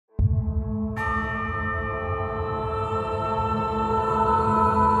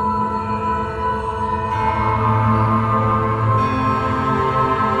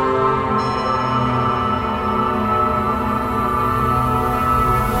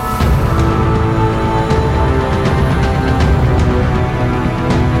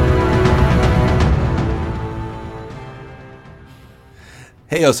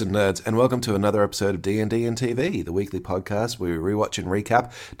Hey awesome nerds, and welcome to another episode of D&D and TV, the weekly podcast where we rewatch and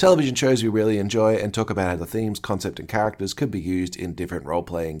recap television shows we really enjoy and talk about how the themes, concept, and characters could be used in different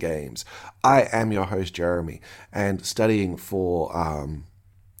role-playing games. I am your host, Jeremy, and studying for,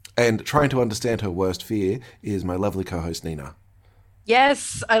 and trying to understand her worst fear is my lovely co-host, Nina.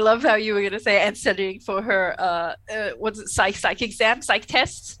 Yes, I love how you were going to say and studying for her what's it, psych exam, psych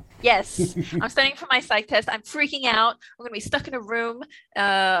test. Yes, I'm studying for my psych test. I'm freaking out. I'm going to be stuck in a room.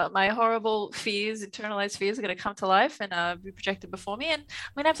 My horrible fears, internalized fears, are going to come to life and be projected before me, and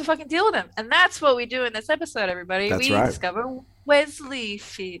I'm going to have to fucking deal with them. And that's what we do in this episode, everybody. That's We right. discover Wesley's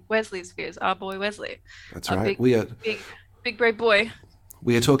fears. Our boy Wesley, That's a right. big brave boy.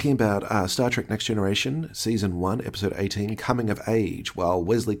 We are talking about Star Trek Next Generation, Season 1, Episode 18, Coming of Age. While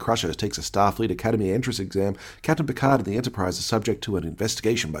Wesley Crusher takes a Starfleet Academy entrance exam, Captain Picard and the Enterprise are subject to an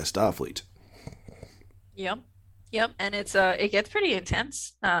investigation by Starfleet. Yep. Yep, and it gets pretty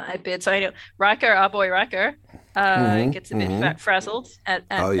intense a bit. So I know Riker, our boy Riker, gets a bit frazzled Oh,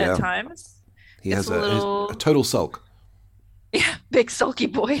 at yeah. times. He Gets has a little a total sulk. yeah, big sulky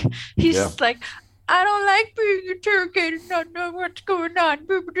boy. He's Yeah. just like, I don't like being interrogated, not know what's going on.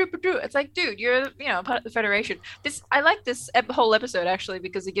 It's like, dude, you're part of the Federation. I like this whole episode actually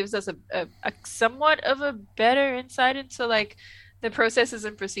because it gives us a somewhat of a better insight into like the processes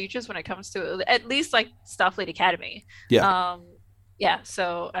and procedures when it comes to at least like Starfleet Academy. Yeah. Yeah.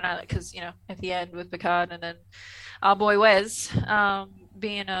 So and I because at the end with Picard and then our boy Wes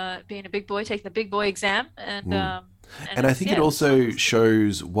being a big boy taking the big boy exam And I think it also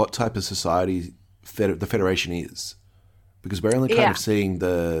shows what type of society the Federation is, because we're only kind of seeing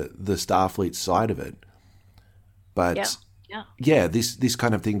the Starfleet side of it. But this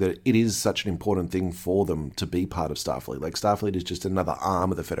kind of thing, that it is such an important thing for them to be part of Starfleet. Like Starfleet is just another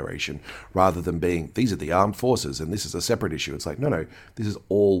arm of the Federation, rather than being these are the armed forces and this is a separate issue. It's like no, this is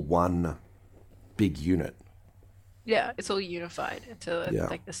all one big unit. Yeah, it's all unified into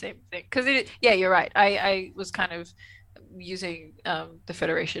like the same thing. Because you're right. I was kind of using the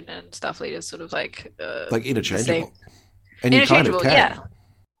Federation and Starfleet as sort of like interchangeable. And you kind of can.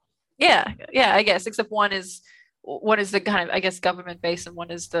 Yeah, I guess. Except one is the kind of, I guess, government based, and one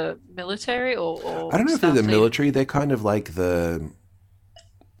is the military or I don't know if they're the Starfleet. military. They're kind of like the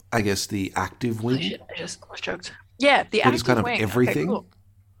active wing. Shit, I just almost choked. Yeah, the That is active kind of wing. Okay, everything. cool.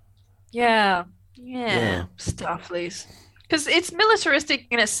 Yeah. Starfleet. Because it's militaristic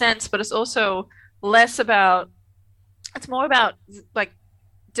in a sense, but it's also less about. It's more about like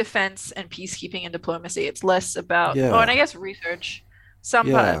defense and peacekeeping and diplomacy. It's less about, Yeah. and I guess research.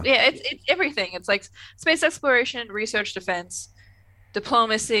 It's everything. It's like space exploration, research, defense,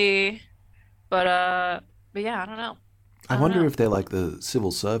 diplomacy. But yeah, I don't know. I don't wonder know. if they're like the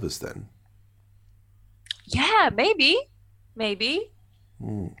civil service then. Yeah, maybe.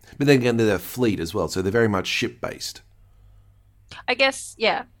 But then again, they're their fleet as well, so they're very much ship based. I guess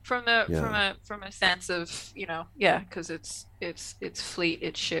yeah. From Yeah. a sense of because it's fleet,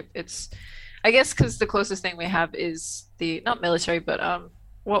 it's ship, it's I guess because the closest thing we have is the not military, but The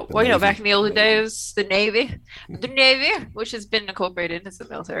well, Navy. back in the olden days, the Navy, which has been incorporated into the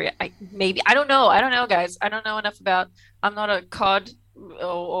military. I don't know, guys. I don't know enough about. I'm not a COD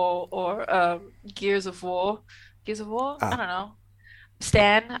or Gears of War. Gears of War. I Ah, don't know.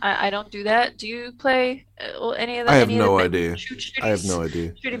 Stan, I don't do that. Do you play any of I that? have Any of no the idea. I have shooties? no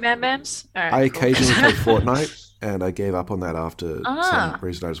idea. Shooty bam bams? All I right, cool. occasionally play Fortnite, and I gave up on that after some Ah,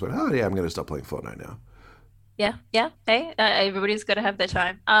 reason. I just went, oh yeah, I'm going to stop playing Fortnite now. yeah. Hey, everybody's got to have their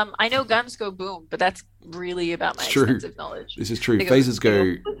time. I know guns go boom, but that's really about my It's true. extensive knowledge. This is true. They Phases they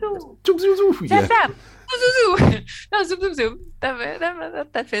go. woo-hoo. Zoom, zoom, zoom. Zap Yeah. zap, zoo zoo zoo. No, zoom zoom zoom.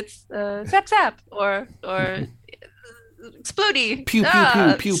 That fits. Zap zap or explodey. Pew pew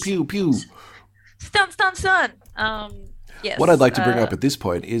pew pew pew pew. Stun. What I'd Yes. like to bring up at this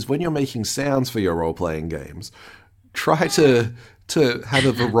point is when you're making sounds for your role playing games, try to have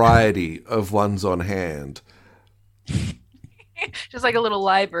a variety of ones on hand. Just like a little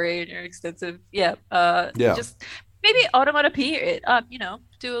library in your extensive. Yeah. Yeah. Just maybe automatopoeia it up.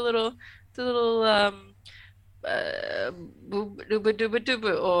 Do a little booba dooba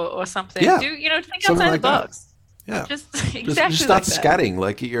dooba or something. Yeah. Think Something outside the like that. box. Yeah. Just Just exactly start like that. scatting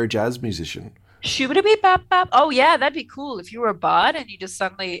like you're a jazz musician. Shooba beep bap bap. Oh yeah, that'd be cool if you were a bard and you just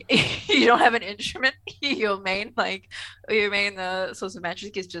suddenly you don't have an instrument. Your main source of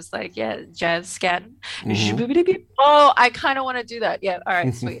magic is just like jazz scatting. Hmm. Shooba beep beep. Oh, I kind of want to do that. Yeah. All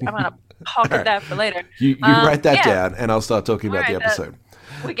right, sweet. I'm gonna All pocket right. that for later. You write that Yeah. down, and I'll start talking All about the right. episode.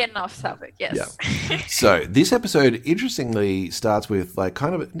 We're getting off topic. Yeah. Yes. So this episode, interestingly, starts with like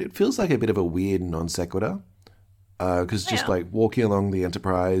kind of it feels like a bit of a weird non sequitur. because just like walking along the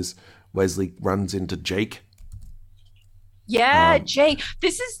Enterprise, Wesley runs into Jake. Yeah, Jake.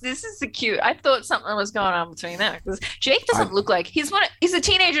 This is the cute. I thought something was going on between them because Jake doesn't look like he's a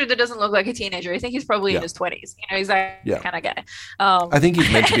teenager that doesn't look like a teenager. I think he's probably in his 20s. You know, he's that kind of guy. I think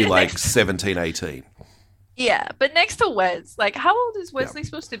he's meant to be like 17, 18. Yeah, but next to Wes, like, how old is Wesley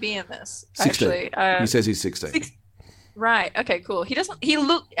supposed to be in this? 16. Actually, he says he's 16. Right. Okay. Cool. He doesn't. He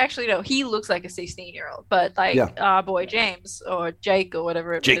looks like a 16-year-old. But like our boy James or Jake or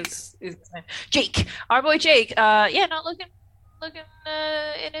whatever it is his name. Jake. Our boy Jake. Not looking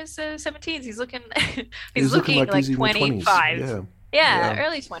in his 17s. He's looking. he's looking like 25. Yeah,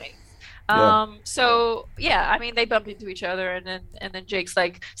 early 20s. So I mean, they bump into each other, and then Jake's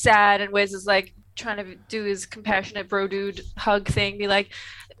like sad, and Wes is like trying to do his compassionate bro dude hug thing, be like,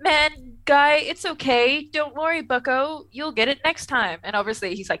 man, guy, it's okay, don't worry, bucko, you'll get it next time. And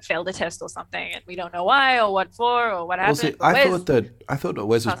obviously he's like failed a test or something, and we don't know why or what for or what happened. I thought that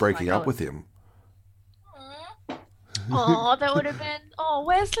Wes was breaking up with him. Oh, that would have been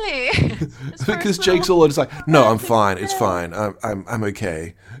Wesley. Because Jake's all just like, no, I'm fine, it's fine, I'm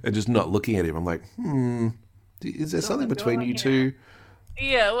okay, and just not looking at him. I'm like, is there something between you two?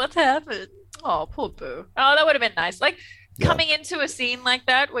 Yeah, what's happened? Oh, poor Boo. Oh, that would have been nice. Like coming into a scene like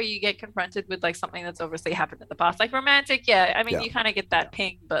that where you get confronted with like something that's obviously happened in the past, like romantic. Yeah, I mean, you kind of get that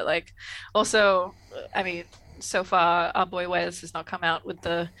ping, but like also, I mean, so far our boy Wes has not come out with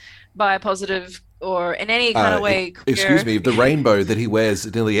the bi-positive or in any kind of way. Excuse me, the rainbow that he wears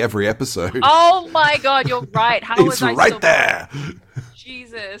in nearly every episode. Oh my God, you're right. How it's right there.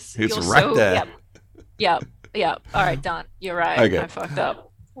 Jesus, it's right there. Yep. All right, done. You're right. Okay. I fucked up.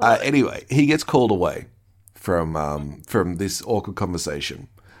 Anyway, he gets called away from this awkward conversation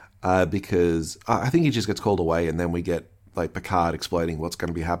because I think he just gets called away, and then we get like Picard explaining what's going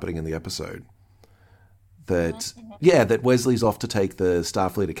to be happening in the episode. That Wesley's off to take the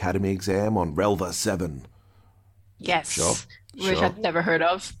Starfleet Academy exam on Relva 7. Yes, which I've never heard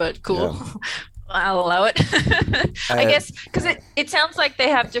of, but cool. Yeah. I'll allow it. I guess because it sounds like they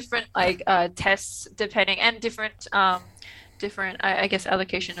have different like tests depending, and different I guess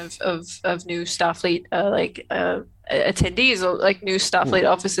allocation of new Starfleet attendees or like new Starfleet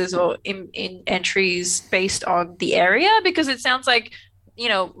officers or in entries based on the area, because it sounds like, you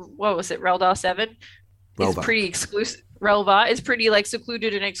know, what was it, Reldar 7 is pretty exclusive. Relva is pretty like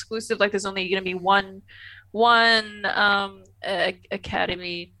secluded and exclusive, like there's only going to be one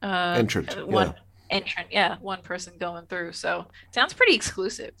academy entrant, one person going through, so sounds pretty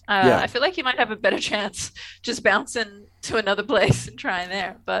exclusive. I feel like you might have a better chance just bouncing to another place and trying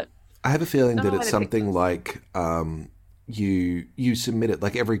there, but I have a feeling that it's something like you submit it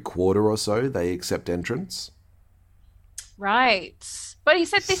like every quarter or so they accept entrants, right? But they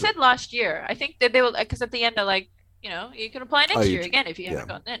said last year, I think that they will, because at the end they're like, you know, you can apply next year again if you haven't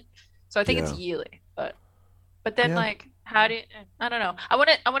gotten in, so I think it's yearly, but then like how do you, I don't know, I want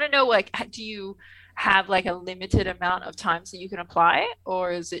to know, like, do you have like a limited amount of times that you can apply,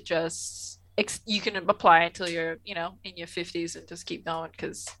 or is it just you can apply until you're, you know, in your 50s and just keep going?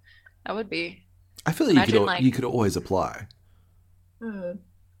 Because that would be, I feel like you could always apply.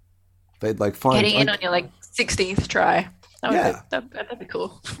 They'd like find getting in on your like 16th try. That'd be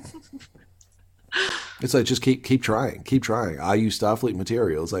cool. It's like, just keep trying. Are you Starfleet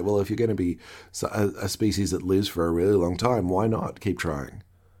material? It's like, well, if you're going to be a species that lives for a really long time, why not keep trying?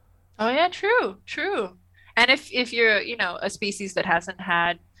 Oh yeah, true. And if you're, you know, a species that hasn't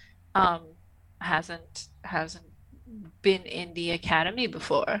been in the academy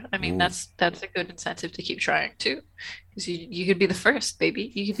before, I mean, that's a good incentive to keep trying too, because you could be the first,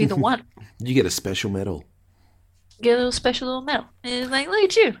 baby. You could be the one. You get a special medal. Get a little special medal. And it's like, look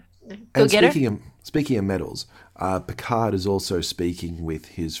at you. Go and get her. Speaking of medals, Picard is also speaking with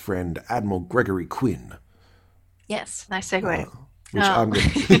his friend Admiral Gregory Quinn. Yes, nice segue.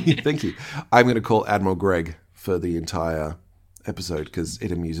 Thank you. I'm going to call Admiral Greg for the entire episode because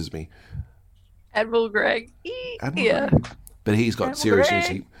it amuses me. Admiral Greg. Greg. But he's got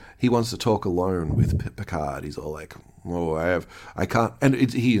seriousness. He wants to talk alone with Picard. He's all like, "Oh, I can't." And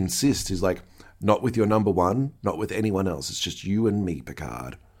he insists. He's like, "Not with your number one. Not with anyone else. It's just you and me,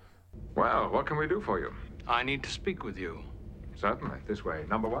 Picard." Well, what can we do for you? I need to speak with you. Certainly. This way.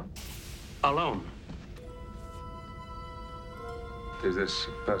 Number one? Alone. Is this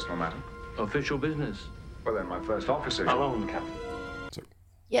a personal matter? Official business. Well, then my first officer... Alone, Captain. So,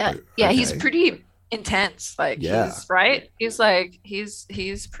 okay. He's pretty intense. Like, he's right. He's like,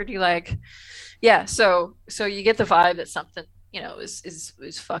 he's pretty like, so you get the vibe that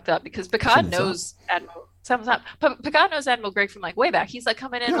is fucked up because Picard knows Admiral. Something's up. Picard knows Admiral Greg from like way back. He's like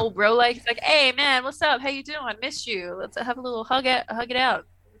coming in all bro like. He's like, "Hey man, what's up? How you doing? I missed you. Let's have a little hug it out.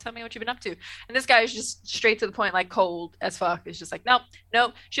 Tell me what you've been up to." And this guy is just straight to the point, like cold as fuck. It's just like, nope,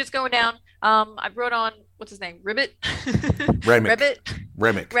 shit's going down. I brought on what's his name, Ribbit, Remick.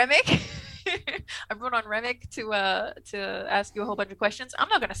 I brought on Remick to ask you a whole bunch of questions. I'm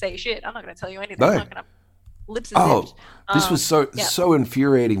not gonna say shit. I'm not gonna tell you anything. I'm not gonna lips and zipped. This was so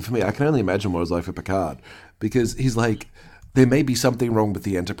infuriating for me. I can only imagine what it was like for Picard, because he's like, there may be something wrong with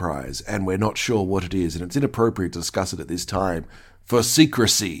the Enterprise, and we're not sure what it is, and it's inappropriate to discuss it at this time for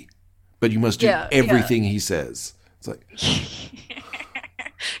secrecy. But you must do everything he says. It's like,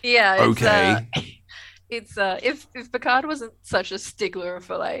 okay. It's if Picard wasn't such a stickler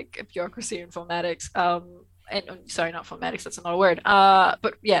for like bureaucracy and formatics, and sorry, not formatics, that's not a word.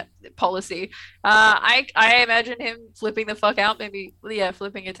 But yeah, policy. I imagine him flipping the fuck out, maybe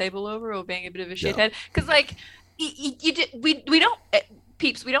flipping a table over or being a bit of a shithead. Because like we don't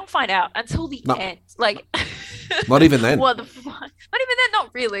peeps, we don't find out until the end. Like not even then. Not even then,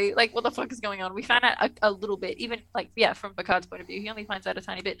 not really. Like what the fuck is going on? We find out a little bit, even like from Picard's point of view, he only finds out a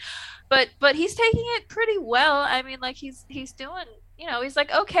tiny bit. But he's taking it pretty well. I mean, like he's doing, he's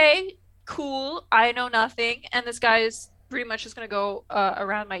like, okay, cool, I know nothing, and this guy is pretty much just going to go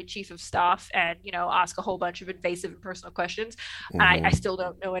around my chief of staff and ask a whole bunch of invasive and personal questions. I still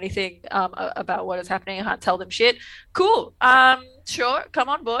don't know anything about what is happening. I can't tell them shit. Cool. Sure, come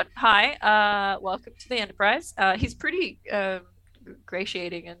on board. Hi, welcome to the Enterprise. He's pretty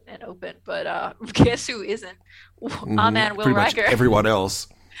gratiating and open, but guess who isn't? Our man Will Riker. Everyone else,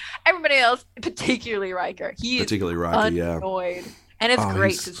 particularly Riker. He is annoyed. Yeah. And it's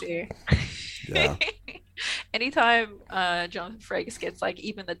great to see. Yeah. Anytime Jonathan Frakes gets like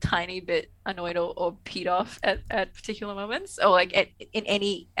even the tiny bit annoyed or peed off at particular moments, or like in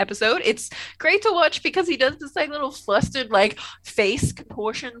any episode, it's great to watch because he does this like little flustered like face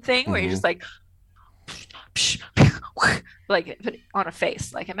contortion thing where he's just like like on a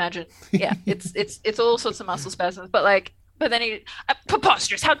face. Like imagine, it's all sorts of muscle spasms, but then he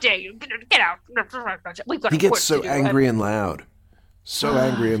preposterous. How dare you get out? He gets so angry and loud. So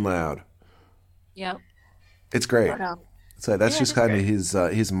angry and loud. Yeah. It's great. So that's just kind of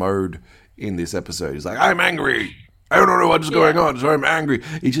his mode in this episode. He's like, I'm angry. I don't know what's going on, so I'm angry.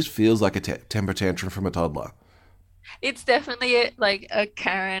 He just feels like a temper tantrum from a toddler. It's definitely like a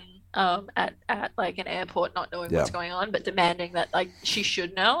Karen at like an airport, not knowing what's going on, but demanding that like she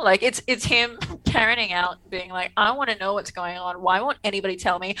should know. Like it's him Karening out, being like, I want to know what's going on. Why won't anybody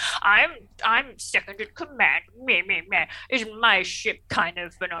tell me? I'm second in command. Meh. It's my ship, kind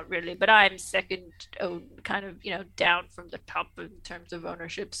of, but not really. But I'm second, kind of, down from the top in terms of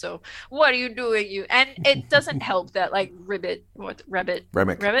ownership. So what are you doing, you? And it doesn't help that like Remick. It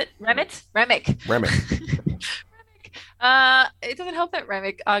doesn't help that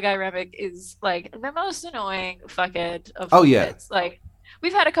our guy Remick is like the most annoying fuckhead of fuckheads. Like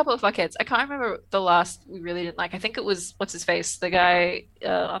we've had a couple of fuckheads. I can't remember the last we really didn't like. I think it was what's his face, the guy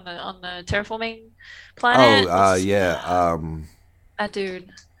on the terraforming planet. That dude.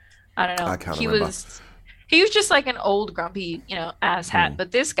 I don't know. I can't remember. He was just like an old grumpy, ass hat.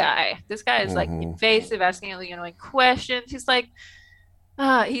 But this guy is like invasive, asking really annoying questions. He's like,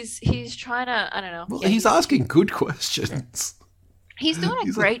 he's trying to, I don't know. Well, he's asking good questions. He's doing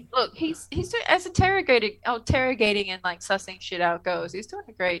a great look. He's doing as interrogating and like sussing shit out goes. He's doing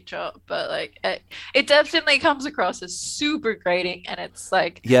a great job, but like it definitely comes across as super grating, and it's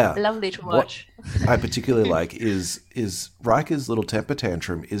like lovely to watch. What I particularly like is Riker's little temper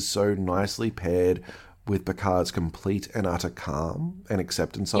tantrum is so nicely paired with Picard's complete and utter calm and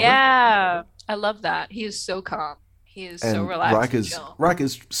acceptance of it. Yeah, I love that. He is so calm. He is so relaxed.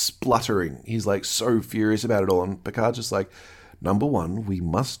 Riker's spluttering. He's like so furious about it all, and Picard's just like, number one, we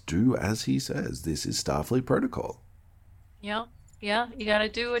must do as he says. This is Starfleet protocol. Yeah. You got to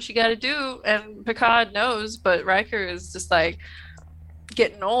do what you got to do, and Picard knows, but Riker is just like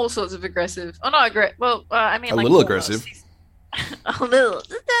getting all sorts of aggressive. Oh, not aggressive. Well, I mean, a like little aggressive. A little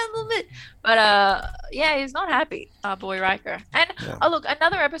bit, but he's not happy, boy Riker. And look,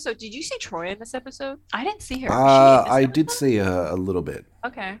 another episode. Did you see Troy in this episode? I didn't see her. I did see her a little bit.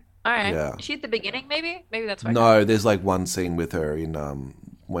 Okay, all right. Yeah. Is she at the beginning? Maybe that's why. No, there's like one scene with her in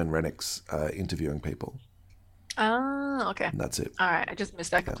when Rennick's interviewing people. Oh, okay. And that's it. All right, I just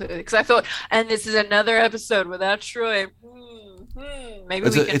missed that completely because I thought, and this is another episode without Troy. Maybe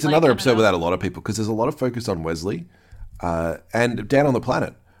it's another episode without a lot of people because there's a lot of focus on Wesley. And down on the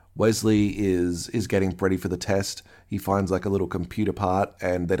planet, Wesley is getting ready for the test. He finds like a little computer part,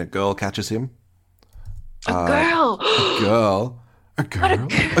 and then a girl catches him. A girl. A girl. A girl. What a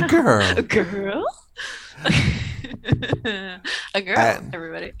A girl. A girl. A girl. And-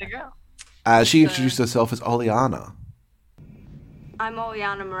 Everybody, a girl. She introduced herself as Oleana. I'm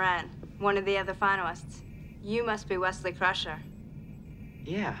Oleana Moran, one of the other finalists. You must be Wesley Crusher.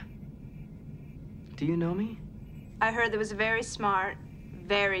 Yeah. Do you know me? I heard there was a very smart,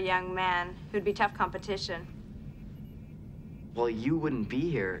 very young man who'd be tough competition. Well, you wouldn't be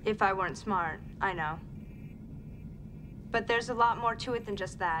here. If I weren't smart, I know. But there's a lot more to it than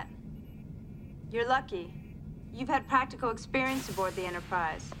just that. You're lucky. You've had practical experience aboard the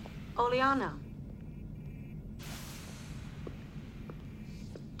Enterprise. Oleana.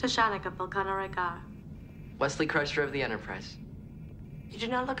 Tashanika Vulcana. Wesley Crusher of the Enterprise. You do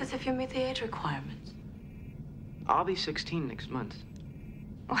not look as if you meet the age requirements. I'll be 16 next month.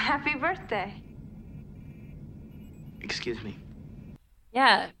 Well, happy birthday. Excuse me.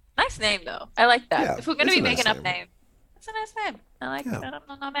 Yeah, nice name though. I like that. Yeah, If we're gonna it's be a nice making up name. names, it's a nice name. I like Yeah. it.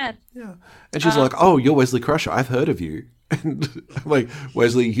 I'm not mad. Yeah. And she's like, oh, you're Wesley Crusher. I've heard of you. And I'm like,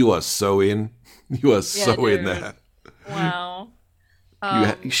 Wesley, you are so in. You are so in dude. there. Wow.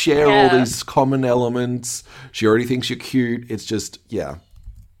 You share all yeah. these common elements. She already thinks you're cute. It's just, yeah.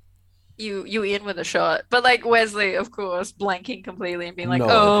 You in with a shot, but like Wesley, of course, blanking completely and being like, No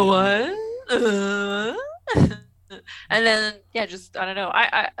 "Oh, what?" And then yeah, just I don't know.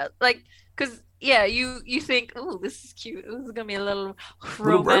 I like because yeah, you think, oh, this is cute. This is gonna be a little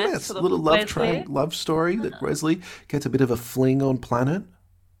Little romance, romance, for the little love Wesley. love story that Wesley gets a bit of a fling on planet.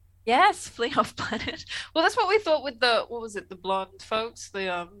 Yes, fling off planet. Well, that's what we thought with the what was it? The blonde folks,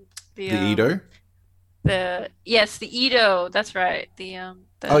 the Edo. the Edo. That's right.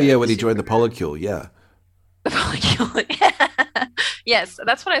 Oh yeah, when he joined the Polycule, yeah. The molecule. Yeah. Yes,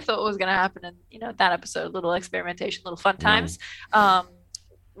 that's what I thought was going to happen in that episode. Little experimentation, little fun times,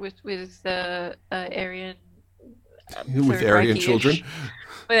 with Aryan With Aryan children.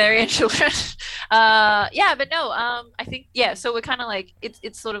 With Aryan children. Yeah, but no. I think So we're kind of like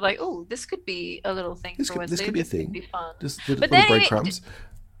it's sort of like, oh, this could be a little thing for Wednesday. This could be a thing. Could be fun. Just But little then breadcrumbs.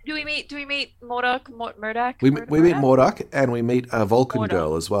 Do we meet Murdoch? We meet Murdoch and we meet a Vulcan Murdoch.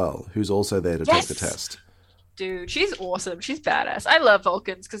 girl as well, who's also there to take the test. Dude, she's awesome. She's badass. I love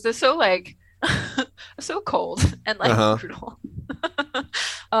Vulcans because they're so like so cold and like brutal.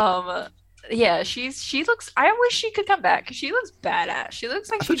 Yeah, she looks. I wish she could come back because she looks badass. She looks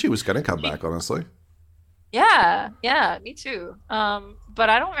like I thought she was going to come back, honestly. Yeah, me too. But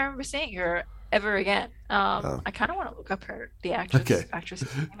I don't remember seeing her ever again. I kind of want to look up the actress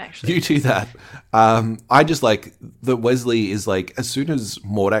name, actually. You do that. I just like that Wesley is like, as soon as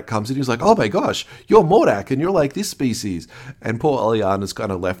Mordak comes in, he's like, oh my gosh, you're Mordak and you're like this species. And poor Oleana's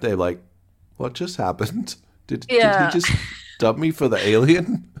kind of left there like, what just happened? Did he just dub me for the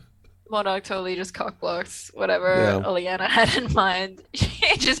alien? Murdoch totally just cockblocks whatever Oleana had in mind,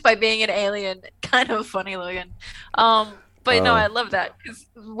 just by being an alien. Kind of funny looking. But no, I love that because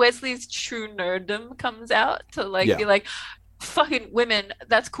Wesley's true nerddom comes out to be like, fucking women,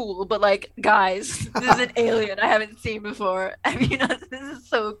 that's cool, but like guys, this is an alien I haven't seen before. I mean, this is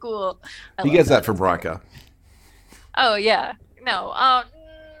so cool. He gets that from Riker. Oh yeah, no,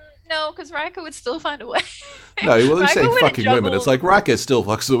 because Riker would still find a way. No, well, you say Riker would fucking women. juggle- It's like Riker still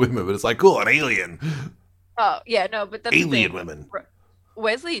fucks the women, but it's like, cool, an alien. Oh yeah, no, but that's the Alien thing. women.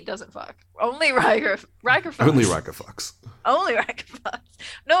 Wesley doesn't fuck. Only Riker fucks. Only Riker fucks. Only Riker fucks.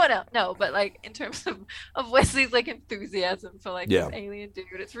 No one else. No, but like in terms of Wesley's like enthusiasm for like this alien dude,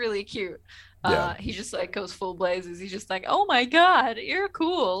 it's really cute. He just like goes full blazes. He's just like, oh my god, you're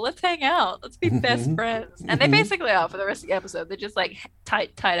cool. Let's hang out. Let's be best friends. And they basically are for the rest of the episode. They're just like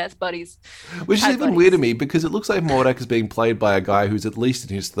tight ass buddies. Which is Tight even buddies. weird to me because it looks like Mordak is being played by a guy who's at least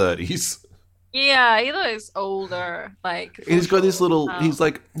in his 30s. Yeah, he looks older. Like And he's got this little. Oh.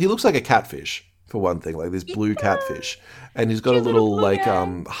 He looks like a catfish for one thing, like this blue catfish, and he's got a Cute little little blue like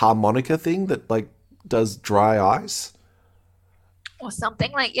guy. harmonica thing that like does dry ice. Or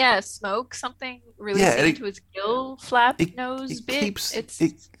something like smoke, something really Yeah, and into his gill flap nose It bit. keeps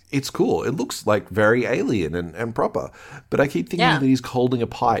it's cool. It looks like very alien and proper, but I keep thinking that he's holding a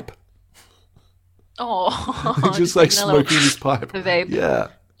pipe, just like taking a little- smoking his pipe. the vape. Yeah.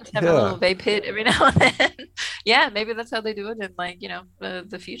 Just have a little vape hit every now and then. Yeah, maybe that's how they do it in like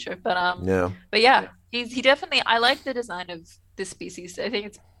the future. But But yeah, he definitely. I like the design of this species. I think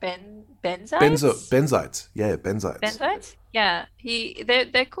it's benzites. Benzites. Yeah, benzites. Benzites. Yeah,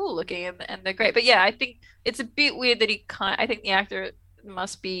 they're cool looking and they're great. But yeah, I think it's a bit weird that I think the actor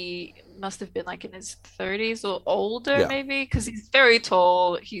must have been like in his 30s or older maybe because he's very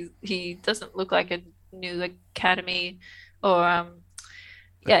tall. He doesn't look like a new Academy or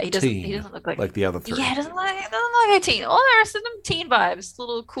Yeah, he doesn't. teen, He doesn't look like the other three. Yeah, he doesn't look like a teen. All the rest of them, teen vibes.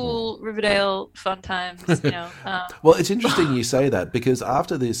 Little cool Riverdale fun times. You know. Well, it's interesting you say that because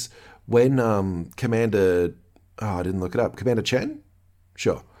after this, when Commander, I didn't look it up. Commander Chen,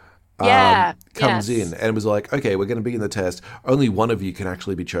 sure. Comes in and was like, okay, we're going to begin the test. Only one of you can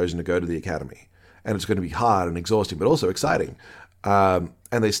actually be chosen to go to the academy. And it's going to be hard and exhausting, but also exciting. And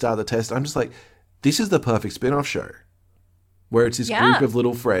they start the test. I'm just like, this is the perfect spin-off show. Where it's this group of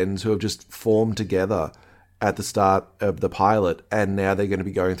little friends who have just formed together at the start of the pilot. And now they're going to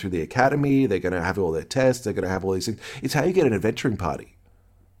be going through the academy. They're going to have all their tests. They're going to have all these things. It's how you get an adventuring party.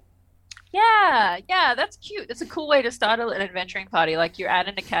 Yeah, that's cute. That's a cool way to start an adventuring party. Like you're at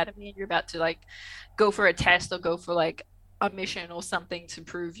an academy and you're about to like go for a test or go for like a mission or something to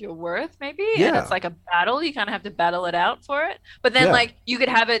prove your worth, maybe. Yeah. And it's like a battle. You kind of have to battle it out for it. But then like you could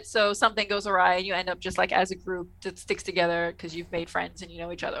have it so something goes awry and you end up just like as a group that sticks together because you've made friends and you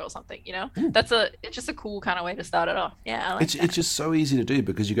know each other or something, you know? It's just a cool kind of way to start it off. Yeah, I like it's just so easy to do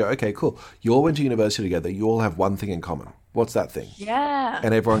because you go, okay, cool. You all went to university together. You all have one thing in common. What's that thing? Yeah.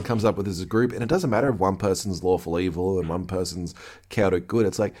 And everyone comes up with this as a group. And it doesn't matter if one person's lawful evil and one person's chaotic good.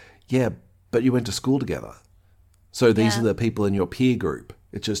 It's like, yeah, but you went to school together. So these are the people in your peer group.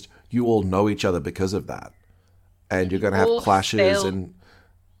 It's just you all know each other because of that. And you're going to have clashes and...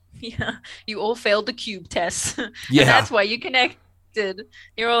 Yeah, you all failed the cube test. Yeah. And that's why you connected.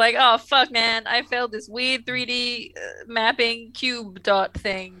 You were like, oh, fuck, man. I failed this weird 3D mapping cube dot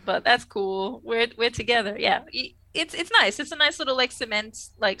thing. But that's cool. We're together. Yeah. It's nice. It's a nice little like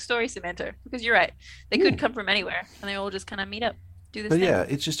story cementer. Because you're right. They could come from anywhere. And they all just kind of meet up. Do this But thing. yeah,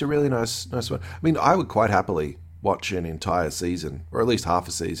 it's just a really nice one. I mean, I would quite happily watch an entire season, or at least half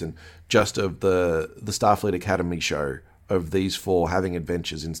a season, just of the Starfleet Academy show of these four having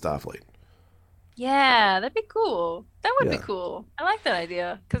adventures in Starfleet. Yeah, that'd be cool. That would be cool. I like that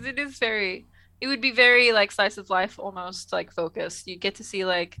idea because it would be very like slice of life almost like focused. You get to see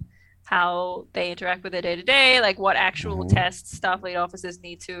like how they interact with it day to day, like what actual tests Starfleet officers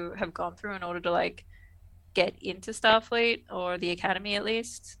need to have gone through in order to like get into Starfleet or the Academy at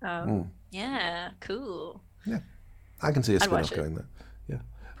least. Yeah, cool. Yeah, I can see a spin-off going there. Yeah.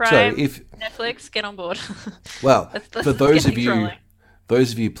 Prime, so if Netflix, get on board. Well, for those of trolling.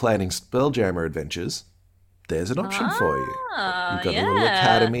 you planning Spelljammer adventures, there's an option for you. You've got a little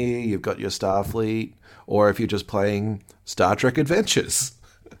academy, you've got your Starfleet, or if you're just playing Star Trek Adventures.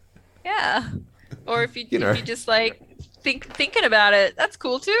 Yeah. Or if you just like thinking about it, that's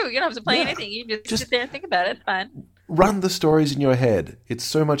cool too. You don't have to play anything. You just sit there and think about it. It's fine. Run the stories in your head. It's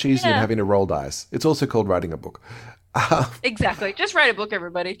so much easier than having to roll dice. It's also called writing a book. Exactly. Just write a book,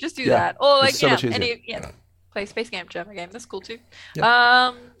 everybody. Just do that. Or like, so much easier. play Space Game Jammer game. That's cool too.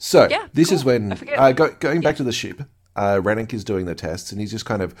 Yeah. This is when going back to the ship. Rennick is doing the tests, and he's just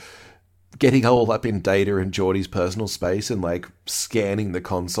kind of getting all up in Data and Geordi's personal space and like scanning the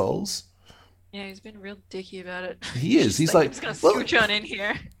consoles. Yeah, he's been real dicky about it. He is. He's like, I'm just gonna scooch on in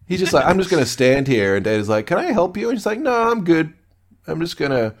here. He's just like, I'm just going to stand here. And Data's like, can I help you? And he's like, no, I'm good. I'm just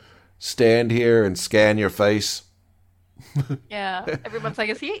going to stand here and scan your face. Yeah. Everyone's like,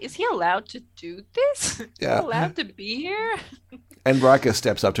 is he allowed to do this? Yeah. Is he allowed to be here? And Riker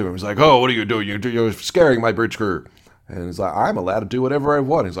steps up to him. He's like, oh, what are you doing? You're scaring my bridge crew. And he's like, I'm allowed to do whatever I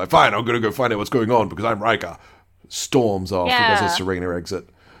want. He's like, fine, I'm going to go find out what's going on because I'm Riker. Storms off. He does his Serena exit.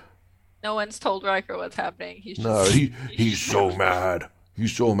 No one's told Riker what's happening. He's so mad.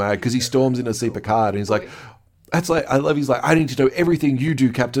 He's so mad because he storms in to see Picard and he's like, he's like, I need to know everything you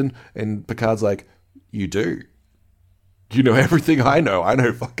do, Captain. And Picard's like, you do? You know everything I know. I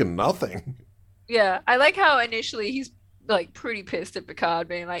know fucking nothing. Yeah, I like how initially he's like pretty pissed at Picard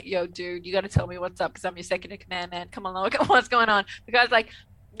being like, yo, dude, you got to tell me what's up because I'm your second in command, man. Come on, look at what's going on. Picard's like,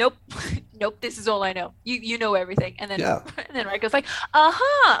 nope, this is all I know. You know everything. And then and then Riker's like,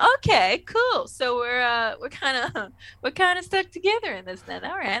 okay, cool. So we're kind of stuck together in this then.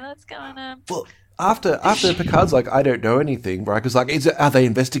 All right, let's go on. Well, after Picard's like, I don't know anything, Riker's like, are they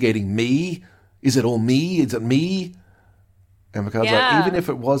investigating me? Is it all me? Is it me? And Picard's like, even if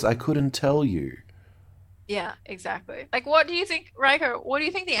it was, I couldn't tell you. Yeah, exactly. Like, what do you think, Riker? What do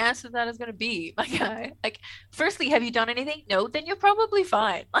you think the answer to that is going to be, my guy? Like, firstly, have you done anything? No, then you're probably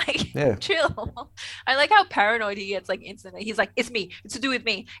fine. Like, chill. I like how paranoid he gets. Like, instantly, he's like, "It's me. It's to do with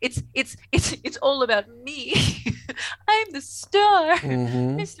me. It's all about me. I'm the star,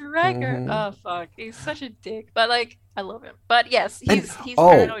 Mr. Riker." Oh fuck, he's such a dick. But like, I love him. But yes, he's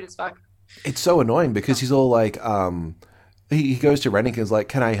paranoid as fuck. It's so annoying because he's all like, he goes to Rennick and is like,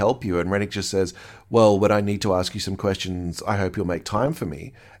 "Can I help you?" And Rennick just says, "Well, when I need to ask you some questions, I hope you'll make time for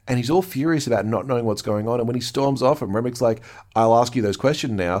me." And he's all furious about not knowing what's going on. And when he storms off and Rennick's like, "I'll ask you those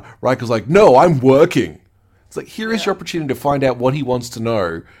questions now," Riker's like, "No, I'm working." It's like, here is your opportunity to find out what he wants to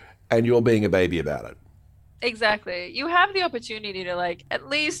know, and you're being a baby about it. Exactly. You have the opportunity to, like, at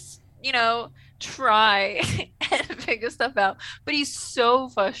least, you know, try and figure stuff out. But he's so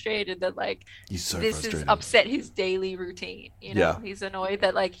frustrated that, like, this has upset his daily routine. You know, he's annoyed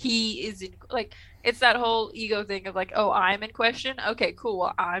that, like, he is in, like, it's that whole ego thing of like, oh, I'm in question. Okay, cool.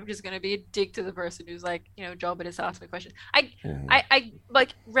 Well, I'm just gonna be a dick to the person who's like, you know, job it is to ask me questions. I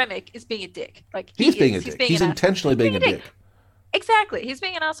like Remmick is being a dick. Like he's being a dick. He's intentionally being a dick. Exactly. He's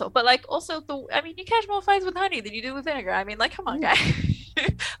being an asshole. But like also you catch more flies with honey than you do with vinegar. I mean, like, come on, guys.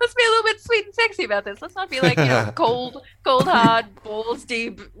 Let's be a little bit sweet and sexy about this. Let's not be like, you know, cold hard, balls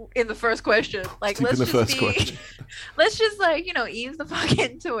deep in the first question. Like, let's just like, you know, ease the fuck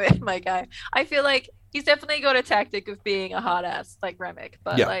into it, my guy. I feel like he's definitely got a tactic of being a hard ass like Remmick,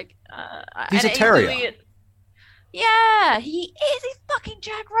 but like he's a terrier. Yeah, he is. He's fucking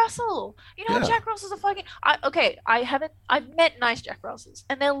Jack Russell. You know, Jack Russell's a fucking. I've met nice Jack Russells,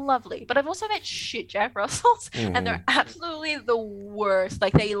 and they're lovely. But I've also met shit Jack Russells, and they're absolutely the worst.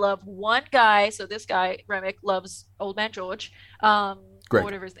 Like, they love one guy. So this guy, Remmick, loves Old Man George. Greg. Or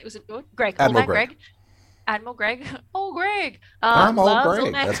whatever his name was. Greg. Admiral Old Man Greg. Admiral Greg. Oh, Greg. I'm Old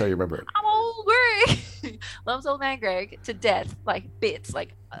Greg. That's how you remember it. I'm Old Greg. Loves Old Man Greg to death, like bits,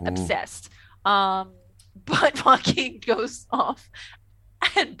 like obsessed. But fucking goes off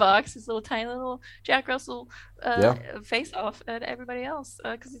and barks his little tiny little Jack Russell face off at everybody else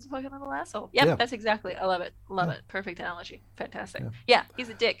because he's a fucking little asshole. Yep, that's exactly. I love it. Love it. Perfect analogy. Fantastic. Yeah, he's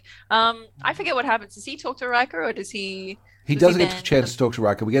a dick. I forget what happens. Does he talk to Riker or does he? He doesn't get a chance to talk to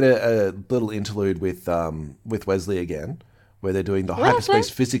Riker. We get a little interlude with Wesley again, where they're doing the hyperspace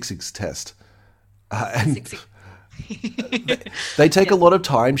physics test. And they take a lot of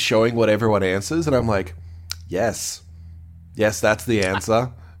time showing what everyone answers, and I'm like, yes, that's the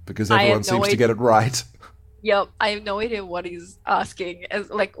answer, because everyone seems to get it right. Yep, I have no idea what he's asking. As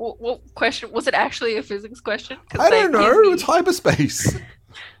like, what question was it? Actually, a physics question? I don't know. It's hyperspace.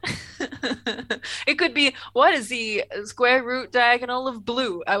 It could be, what is the square root diagonal of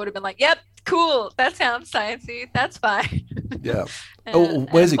blue? I would have been like, yep, cool. That sounds sciencey. That's fine. Yeah.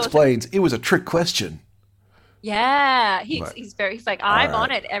 Wes explains it was a trick question. Yeah, he's like, I'm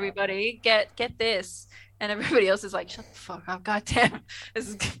on it, everybody. Get this. And everybody else is like, shut the fuck up, goddamn.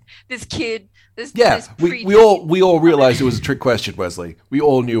 This kid. We all realized it was a trick question, Wesley. We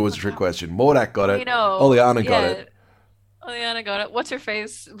all knew it was a trick question. Mordak got it. Oleana got it. Oleana got it. What's her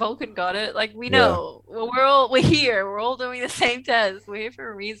face? Vulcan got it. Like, we know. Well, we're here. We're all doing the same test. We're here for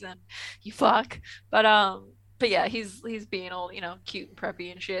a reason. You fuck. But yeah, he's being all, you know, cute and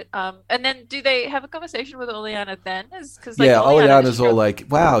preppy and shit. And then do they have a conversation with Oleana then? Oleana's all like,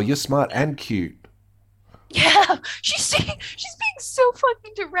 wow, you're smart and cute. Yeah, she's being so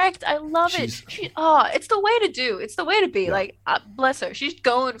fucking direct. I love it. It's the way to do. It's the way to be. Yeah. Like, bless her. She's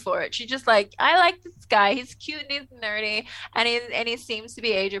going for it. She's just like, I like this guy. He's cute and he's nerdy, and he seems to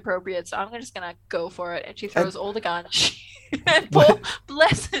be age appropriate. So I'm just gonna go for it. And she throws all the guns. And Paul,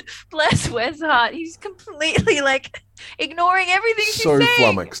 bless Wes Hart. He's completely like ignoring everything she's saying. So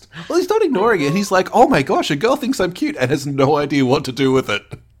flummoxed. Well, he's not ignoring it. He's like, oh my gosh, a girl thinks I'm cute and has no idea what to do with it.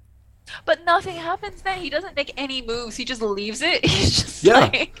 But nothing happens then. He doesn't make any moves. He just leaves it. He's just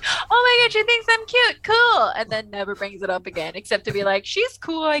like, oh my god, she thinks I'm cute. Cool. And then never brings it up again, except to be like, she's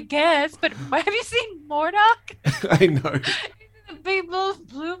cool, I guess. But have you seen Mordock? I know. He's a big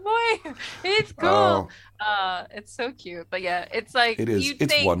blue boy. It's cool. It's so cute. But yeah, it's like, it is.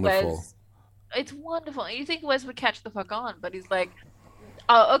 It's wonderful. It's wonderful. And you think Wes would catch the fuck on, but he's like,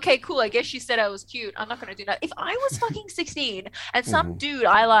 oh, okay, cool. I guess she said I was cute. I'm not gonna do that. If I was fucking 16 and some dude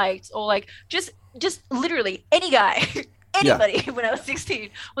I liked, or like just literally any guy, anybody when I was 16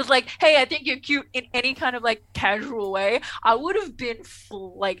 was like, hey, I think you're cute in any kind of like casual way, I would have been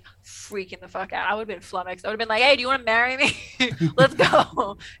like freaking the fuck out. I would have been flummoxed. I would have been like, hey, do you want to marry me? Let's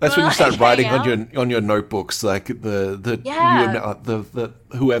go. That's when you start writing on your notebooks, like the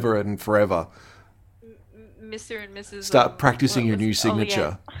whoever and forever. Mr. and Mrs. Start practicing your new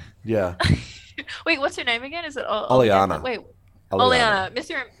signature. Yeah. Wait, what's her name again? Is it Oleana? Wait, Oleana.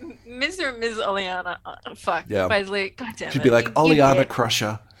 Mr. and Ms. Oleana. Fuck. Yeah. Wesley. God damn it. She'd be like, Oleana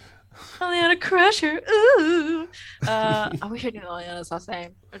Crusher. Oleana Crusher. Ooh. I wish I knew Oleana's last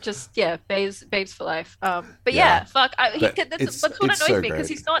name. Just, babes for life. But yeah, fuck. That's what annoys me, because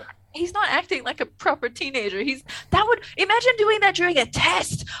he's not acting like a proper teenager. Imagine doing that during a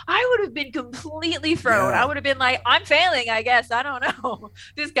test. I would have been completely thrown. Yeah. I would have been like, I'm failing, I guess. I don't know.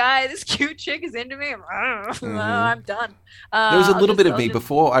 This cute chick is into me. I'm done. There was a little bit of me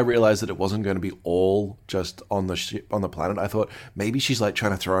before I realized that it wasn't going to be all just on the ship, on the planet. I thought maybe she's like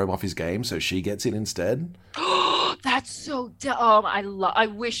trying to throw him off his game so she gets in instead. That's so dumb. I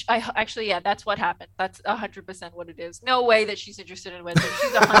wish that's what happened. That's 100% what it is. No way that she's interested in Wesley.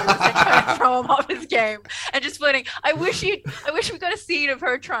 She's 100% trying to throw him off his game and just flirting. I wish we got a scene of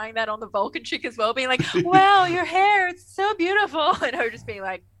her trying that on the Vulcan chick as well, being like, wow, your hair, it's so beautiful. And her just being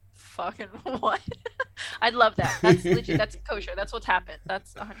like, fucking what? I'd love that. That's legit. That's kosher. That's what's happened.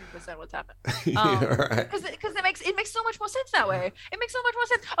 That's 100% what's happened. Because it makes so much more sense that way. It makes so much more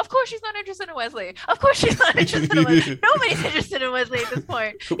sense. Of course she's not interested in Wesley. Of course she's not interested in Wesley. Nobody's interested in Wesley at this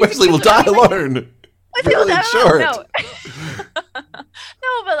point. Wesley will die alone. No.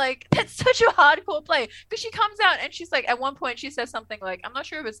 No, but like that's such a hardcore play because she comes out and she's like, at one point she says something like, I'm not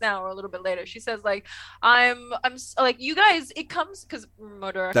sure if it's now or a little bit later. She says like, I'm like, you guys, it comes because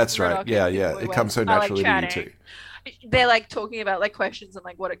Murdoch. That's right. Yeah. It comes so naturally to you too. They're like talking about like questions and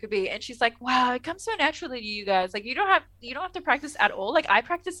like what it could be, and she's like, wow, it comes so naturally to you guys. Like you don't have to practice at all. Like I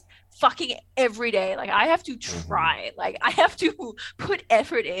practice fucking every day. Like I have to try. Like I have to put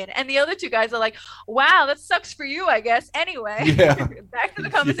effort in. And the other two guys are like, wow, that sucks for you, I guess. Anyway, back to the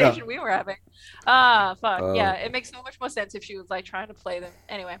conversation we were having. Fuck. Yeah, it makes so much more sense if she was like trying to play them.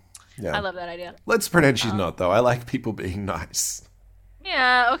 Anyway, I love that idea. Let's pretend she's not though. I like people being nice.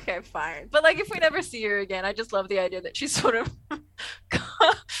 Yeah, okay, fine. But like if we never see her again, I just love the idea that she sort of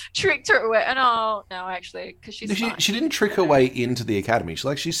tricked her away. No, actually, because she didn't trick her way into the academy.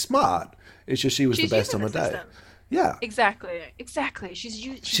 She's smart. It's just she was the best on the day. Yeah. Exactly. She's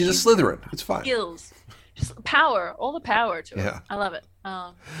a Slytherin. It's fine. Skills. Just power, all the power to her. I love it.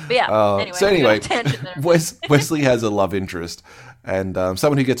 But yeah, anyway, Wesley has a love interest, and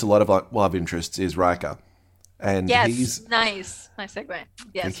someone who gets a lot of love interests is Riker. And he's nice segue.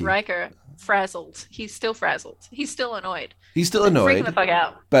 Yes, Riker frazzled. He's still frazzled. He's still annoyed. Freaking the fuck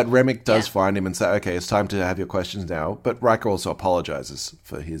out. But Remick does find him and say, "Okay, it's time to have your questions now." But Riker also apologizes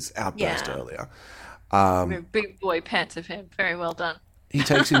for his outburst earlier. Big boy pants of him. Very well done. He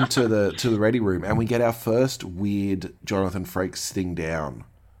takes him to the ready room, and we get our first weird Jonathan Frakes thing down.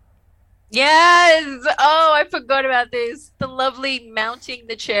 Yes! Oh, I forgot about this. The lovely mounting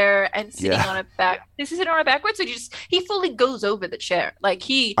the chair and sitting on it back. Does he sit on it backwards, or he fully goes over the chair? Like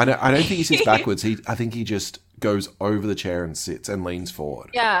I don't think he sits backwards. I think he just goes over the chair and sits and leans forward.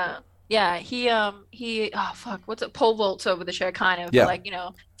 Yeah. He oh fuck, what's it? Pole vaults over the chair, kind of. Yeah. Like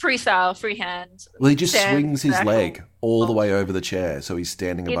freestyle, freehand. Well, he just swings his leg all the way over the chair, so he's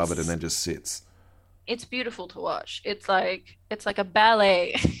standing above it and then just sits. It's beautiful to watch. It's like a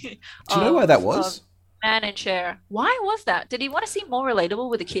ballet. Do you know why that was? Man in chair. Why was that? Did he want to seem more relatable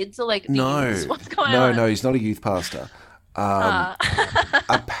with the kids or like no? Youths? What's going on? No, he's not a youth pastor.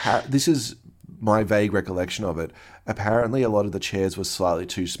 This is my vague recollection of it. Apparently, a lot of the chairs were slightly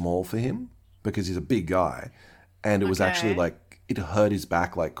too small for him because he's a big guy, and it was actually like it hurt his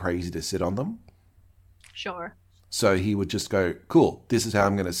back like crazy to sit on them. Sure. So he would just go, cool, this is how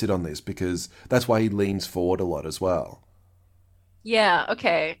I'm going to sit on this, because that's why he leans forward a lot as well. Yeah,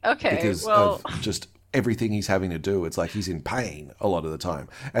 okay. Because of just everything he's having to do. It's like he's in pain a lot of the time.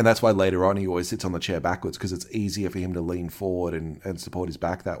 And that's why later on he always sits on the chair backwards, because it's easier for him to lean forward and support his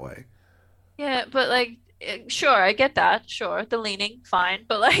back that way. Yeah, but like, sure, I get that. Sure, the leaning, fine.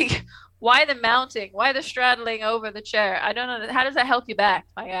 But like... Why the mounting? Why the straddling over the chair? I don't know. How does that help you back,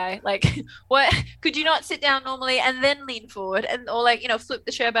 my guy? Like, what? Could you not sit down normally and then lean forward or like flip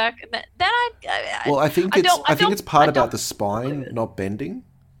the chair back? And then I think it's part about the spine not bending.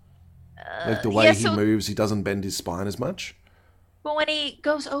 Like the way he moves, he doesn't bend his spine as much. But when he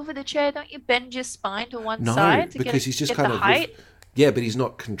goes over the chair, don't you bend your spine to one side? No, because he's just kind of height. Yeah, but he's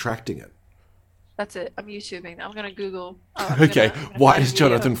not contracting it. That's it. I'm YouTubing. I'm going to Google. Why does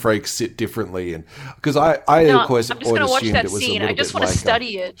Jonathan Frakes sit differently? And because I of course always assumed it was a little bit like... I just want to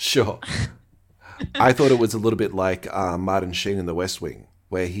study it. Sure. I thought it was a little bit like Martin Sheen in The West Wing,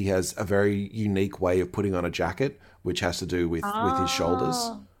 where he has a very unique way of putting on a jacket, which has to do with his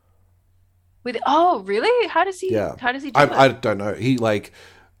shoulders. Really? How does he? Yeah. How does he do it? I don't know. He like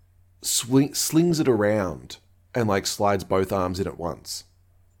slings it around and like slides both arms in at once.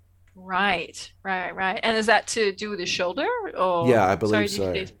 Right. And is that to do with his shoulder? Or yeah, I believe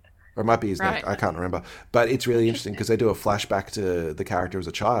so. Or it might be his neck. I can't remember. But it's really interesting because they do a flashback to the character as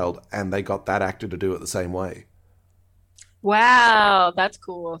a child, and they got that actor to do it the same way. Wow, that's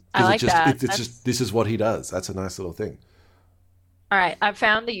cool. I like that. It's just this is what he does. That's a nice little thing. All right, I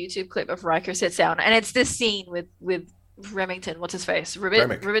found the YouTube clip of Riker sits down, and it's this scene with Remington. What's his face?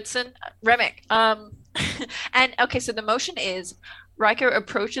 Remick. Ribbitson? Remick. And okay, so the motion is Riker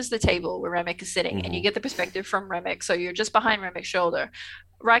approaches the table where Remick is sitting, and you get the perspective from Remick. So you're just behind Remick's shoulder.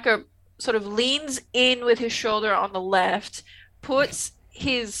 Riker sort of leans in with his shoulder on the left, puts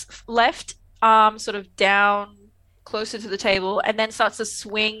his left arm sort of down closer to the table, and then starts to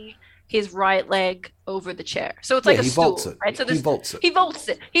swing his right leg over the chair. So it's like a stool, right? So he vaults it. He vaults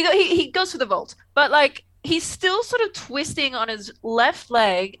it. He goes for the vault, but like he's still sort of twisting on his left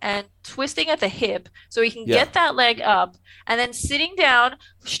leg and twisting at the hip so he can get that leg up, and then sitting down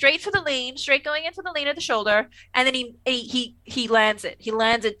straight for the lean, straight going into the lean at the shoulder, and then he lands it. He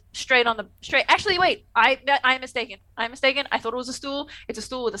lands it straight on the straight. Actually, wait, I'm mistaken. I thought it was a stool. It's a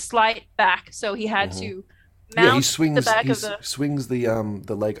stool with a slight back, so he had to mount he swings the back of swings the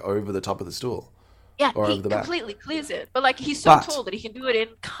leg over the top of the stool. Yeah, or he over the back. completely clears it. But like he's so tall that he can do it in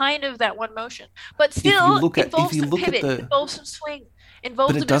kind of that one motion. But still, involves some pivot, involves some swing,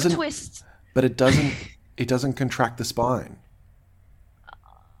 involves a bit of a twist. But it doesn't contract the spine.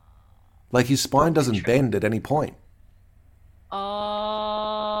 Like his spine doesn't bend at any point.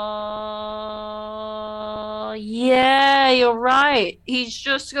 Yeah, you're right. He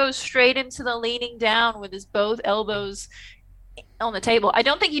just goes straight into the leaning down with his both elbows on the table. I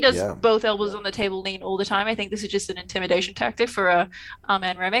don't think he does both elbows on the table lean all the time. I think this is just an intimidation tactic for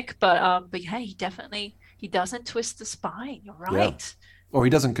Anne Remick. But yeah, he doesn't twist the spine. You're right. Yeah. Or he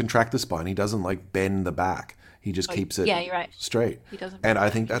doesn't contract the spine. He doesn't like bend the back. He just keeps it you're right. straight. He doesn't. And I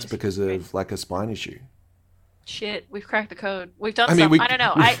think that's because of like a spine issue. Shit, we've cracked the code. We've done something. I don't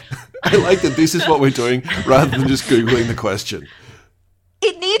know. I like that this is what we're doing rather than just Googling the question.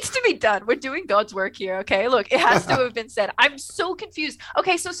 It needs to be done. We're doing God's work here, okay? Look, it has to have been said. I'm so confused.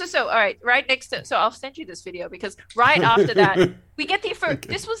 Okay, so, all right next to, so I'll send you this video because right after that, we get the first,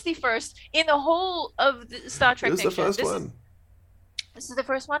 this was the first in the whole of the Star Trek Nation. This is the first one. This is the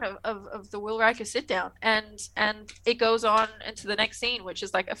first one of the Will Riker sit down, and it goes on into the next scene, which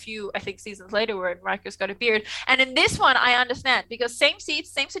is like a few, I think, seasons later, where Riker's got a beard. And in this one, I understand because same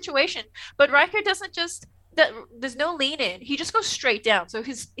seats, same situation, but Riker doesn't just there's no lean in. He just goes straight down, so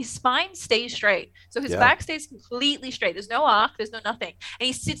his spine stays straight, so his back stays completely straight. There's no arc, there's no nothing, and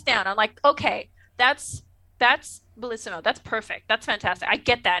he sits down. I'm like, okay, that's bellissimo. That's perfect. That's fantastic. I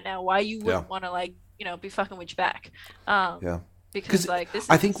get that now. Why you wouldn't want to like be fucking with your back. Because like this.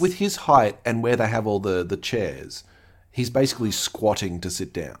 I think with his height and where they have all the chairs, he's basically squatting to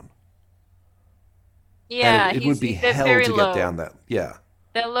sit down. Yeah, and it would be hell to get down that. Yeah,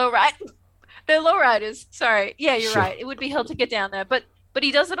 they're low right. They're low riders. Sorry. Yeah, you're right. It would be hell to get down there, but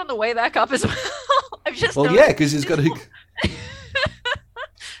he does it on the way back up as well. I've just because he's got to.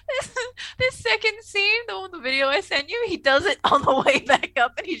 This second scene, the video I sent you, he does it on the way back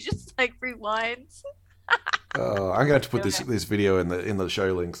up, and he just like rewinds. I'm gonna have to put this video in the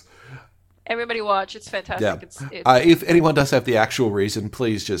show links. Everybody watch. It's fantastic. Yeah. If anyone does have the actual reason,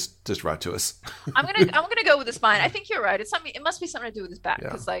 please just write to us. I'm gonna go with the spine. I think you're right. It must be something to do with his back,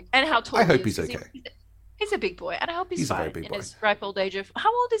 because and how tall. I hope he's okay. He's a big boy, and I hope he's fine a very big boy. in his ripe old age of. How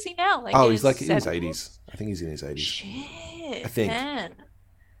old is he now? Like he's like in his 80s. I think he's in his 80s. Shit, I think. Man.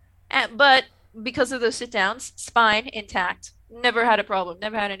 But because of those sit downs, spine intact. Never had a problem.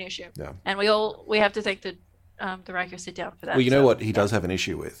 Never had an issue. Yeah. And we have to thank the Riker sit down for that. Well, you know what he does have an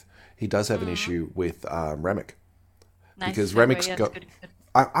issue with. He does have an issue with Remick. Nice because segue. Remick's got. Good.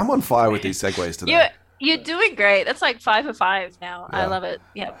 I'm on fire with these segues today. You're doing great. That's like 5 of 5 now. Yeah. I love it.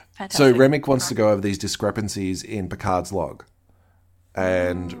 Yeah, fantastic. So Remick wants to go over these discrepancies in Picard's log.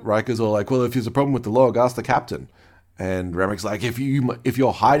 And Riker's all like, well, if there's a problem with the log, ask the captain. And Remick's like, if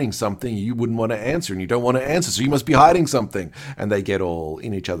you're hiding something, you wouldn't want to answer, and you don't want to answer, so you must be hiding something. And they get all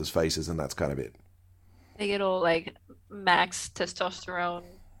in each other's faces, and that's kind of it. They get all like max testosterone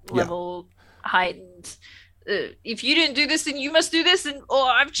level heightened. If you didn't do this, then you must do this, and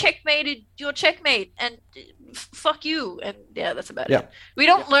I've checkmated your checkmate, and fuck you. And yeah, that's about it. We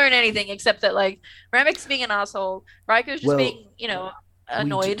don't learn anything except that like Remick's being an asshole, Riker's just being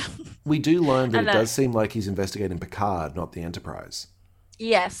annoyed. We do learn that it does seem like he's investigating Picard, not the Enterprise.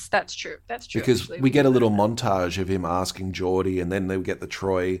 Yes, that's true. That's true. Because we get a little montage of him asking Geordi, and then they get the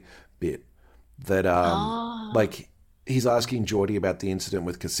Troy bit that like he's asking Geordi about the incident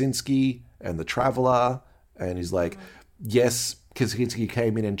with Kaczynski and the Traveler, and he's like, yes, Kaczynski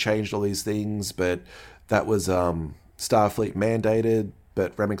came in and changed all these things, but that was Starfleet mandated.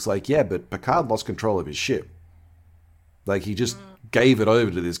 But Remick's like, yeah, but Picard lost control of his ship. Like he just gave it over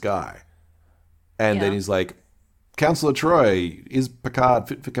to this guy. And then he's like, Counselor Troy, is Picard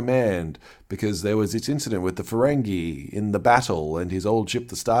fit for command? Because there was this incident with the Ferengi in the battle and his old ship,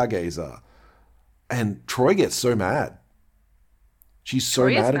 the Stargazer. And Troy gets so mad. She's so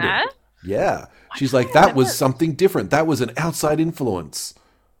Troy mad is at mad? him. Yeah. She's like, that was something different. That was an outside influence.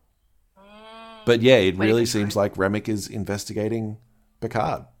 But yeah, it really seems like Remick is investigating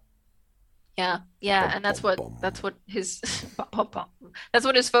Picard. Yeah, and that's what his that's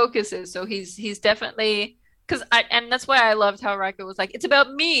what his focus is. So he's definitely and that's why I loved how Riker was like, it's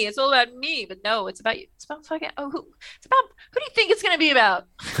about me, it's all about me, but no, it's about you. It's about fucking who do you think it's gonna be about?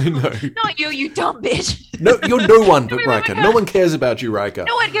 No. Not you dumb bitch. No, you're no one but Riker. No one cares about you, Riker.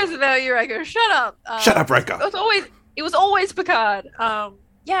 No one cares about you, Riker. Shut up. Shut up, Riker. It was always Picard.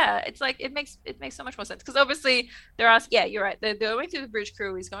 Yeah, it's like it makes so much more sense because obviously they're asking. Yeah, you're right. They're going through the bridge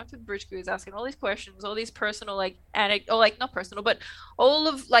crew. He's going through the bridge crew. He's asking all these questions, all these personal not personal, but all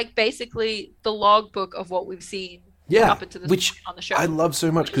of like basically the logbook of what we've seen. Yeah, up into this which on the show. I love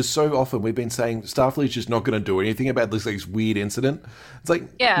so much because so often we've been saying Starfleet's just not going to do anything about this weird incident. It's like,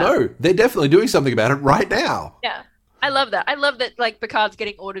 no, they're definitely doing something about it right now. Yeah. I love that. I love that, like, Picard's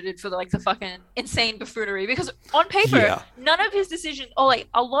getting audited for, like, the fucking insane buffoonery. Because on paper, none of his decisions, or, like,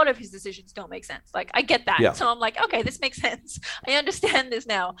 a lot of his decisions don't make sense. Like, I get that. Yeah. So I'm like, okay, this makes sense. I understand this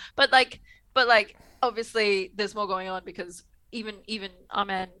now. But obviously, there's more going on because even our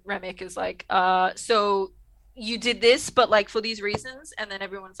man Remick is like, so you did this, but, like, for these reasons? And then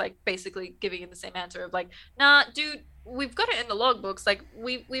everyone's, like, basically giving him the same answer of, like, nah, dude, we've got it in the logbooks. Like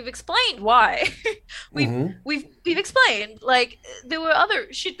we've explained why. we've explained like there were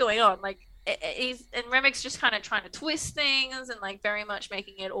other shit going on. Like and Remick's just kind of trying to twist things and like very much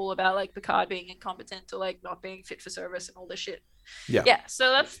making it all about like Picard being incompetent or like not being fit for service and all this shit. Yeah.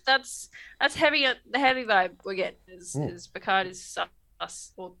 So that's heavy. The heavy vibe we're getting is Picard is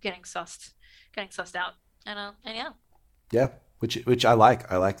sus or getting sussed out and yeah. Yeah, which I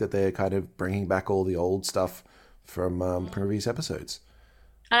like. I like that they're kind of bringing back all the old stuff from previous episodes.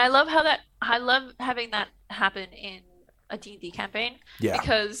 And I love having that happen in a D&D campaign. Yeah.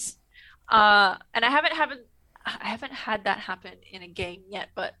 Because and I haven't had that happen in a game yet,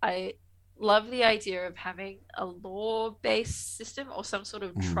 but I love the idea of having a lore-based system or some sort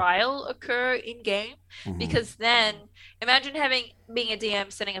of trial occur in game because then imagine being a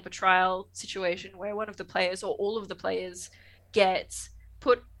DM setting up a trial situation where one of the players or all of the players gets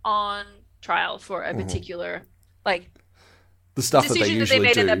put on trial for a particular like the stuff that they usually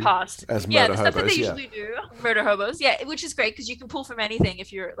made do in their past. As murder the stuff that they usually do, murder hobos. Yeah, which is great because you can pull from anything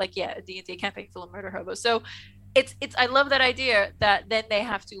if you're like a D&D campaign full of murder hobos. So it's I love that idea that then they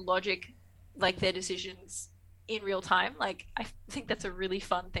have to logic like their decisions in real time. Like I think that's a really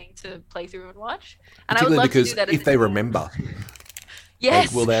fun thing to play through and watch. And I would love to do that if they remember. Yes.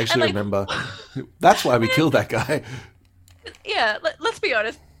 Like, will they actually remember? That's why we killed that guy. Yeah, let's be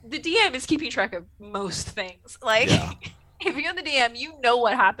honest. The DM is keeping track of most things. Like, if you're the DM, you know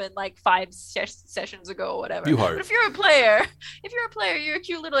what happened like 5 sessions ago or whatever. You hope. But if you're a player, you're a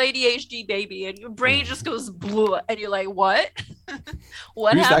cute little ADHD baby, and your brain just goes blue, and you're like, what?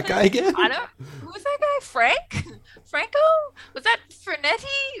 What Who's happened? that guy again? Who's that guy? Franco? Was that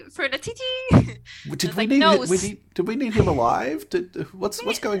Fernetiti? Did we need him alive?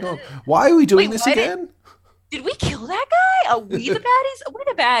 What's going on? Why are we doing this again? Did we kill that guy? Are we the baddies? We're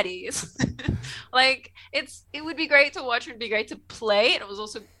the baddies. Like it would be great to watch. It would be great to play. And it would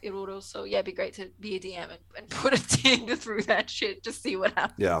also be great to be a DM and put a team through that shit to see what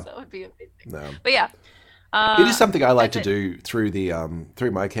happens. Yeah, that would be amazing. No. But yeah, it is something I like to do through the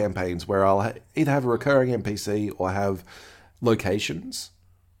through my campaigns where I'll either have a recurring NPC or have locations.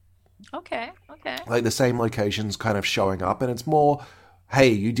 Okay. Like the same locations kind of showing up, and it's more, hey,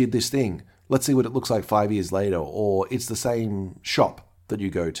 you did this thing. Let's see what it looks like 5 years later. Or it's the same shop that you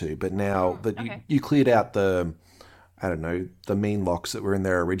go to, but now that you cleared out the mean locks that were in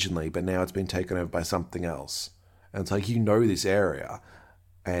there originally, but now it's been taken over by something else. And it's like, this area,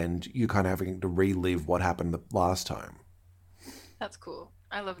 and you're kind of having to relive what happened the last time. That's cool.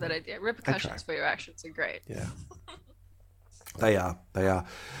 I love that idea. Repercussions for your actions are great. Yeah. They are.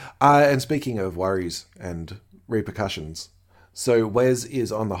 And speaking of worries and repercussions, so Wes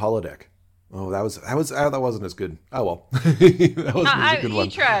is on the holodeck. Oh, that wasn't as good. Oh well, that wasn't a good one.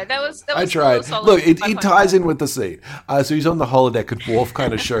 You tried. That was I tried. Look, it ties in with the scene. So he's on the holodeck, and Worf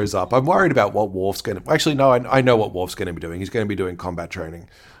kind of shows up. I'm worried about what Worf's going to. Actually, no, I know what Worf's going to be doing. He's going to be doing combat training.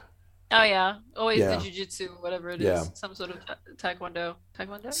 Oh yeah, always the jiu-jitsu, whatever it is, some sort of taekwondo.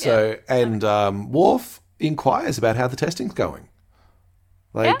 So and Worf inquires about how the testing's going.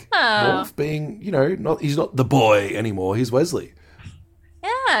 Like Worf being, he's not the boy anymore. He's Wesley. Yeah,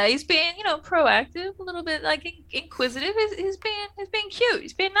 Yeah, he's being, proactive, a little bit like inquisitive. He's being cute.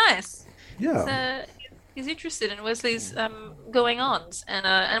 He's being nice. Yeah. He's interested in Wesley's going-ons,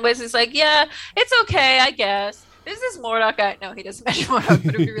 and Wesley's like, yeah, it's okay, I guess. There's this Mordock guy. No, he doesn't mention Mordock,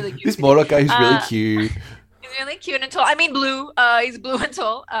 but it'd be really cute. This Mordock guy who's really cute. He's really cute and tall. I mean, blue. He's blue and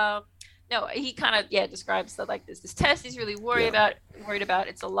tall. No, he kind of describes that like this test he's really worried about.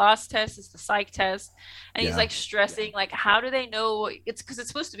 It's a lost test. It's the psych test, and he's like stressing like, how do they know? It's because it's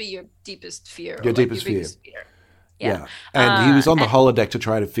supposed to be your deepest fear. Your deepest fear. Yeah. And he was on the holodeck to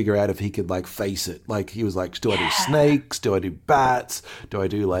try to figure out if he could like face it. Like he was like, do I do snakes? Do I do bats? Do I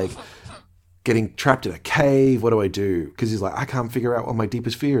do like getting trapped in a cave? What do I do? Because he's like, I can't figure out what my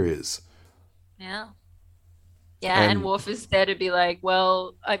deepest fear is. Yeah. Yeah. And Worf is there to be like,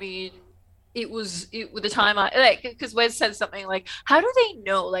 well, I mean, it was the time because Wes said something like, how do they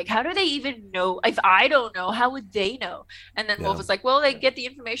know? Like, how do they even know? If I don't know, how would they know? And then Worf was like, well, they get the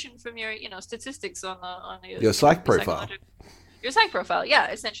information from your, statistics on your psych profile. Your psych profile, yeah,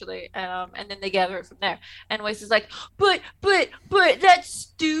 essentially. And then they gather it from there. And Wes is like, but that's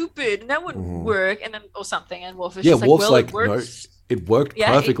stupid, and that wouldn't work. And then or something. And Worf is just Worf's like, well, no, it worked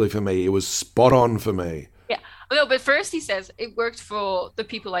perfectly for me. It was spot on for me. Yeah. No, but first he says it worked for the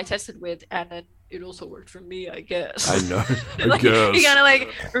people I tested with, and then it also worked for me, I guess. I know. Like, guess. He kind of like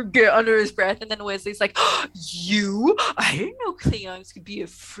get under his breath, and then Wesley's like, oh, "You? I didn't know Klingons could be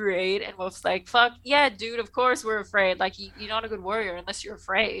afraid." And Wolf's like, "Fuck yeah, dude! Of course we're afraid. Like you're not a good warrior unless you're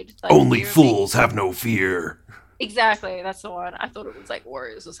afraid. Like, only fools have no fear." Exactly, that's the one. I thought it was like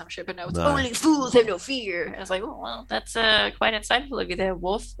warriors or some shit, but no, it's only fools have no fear. And I was like, oh well, that's quite insightful of you there,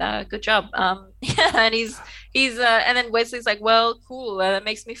 Wolf. Good job. Yeah, and he's and then Wesley's like, well, cool. That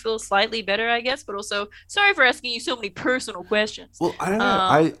makes me feel slightly better, I guess, but also sorry for asking you so many personal questions. Well, I don't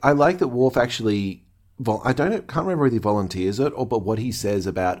know. I like that Worf actually. Can't remember whether he volunteers it but what he says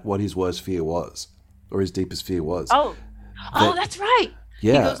about what his worst fear was or his deepest fear was. Oh, that's right.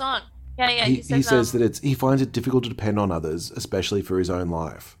 Yeah, he goes on. Yeah. He says that he finds it difficult to depend on others, especially for his own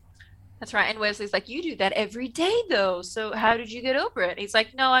life. That's right. And Wesley's like, you do that every day, though. So how did you get over it? And he's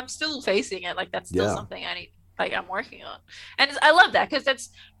like, no, I'm still facing it. Like, that's still something I'm working on. And I love that because that's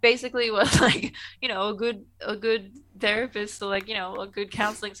basically what, like, a good therapist, so like, a good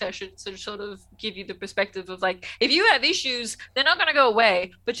counseling session to sort of give you the perspective of like, if you have issues, they're not going to go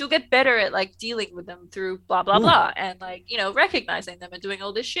away, but you'll get better at like dealing with them through blah, blah, blah. And like, recognizing them and doing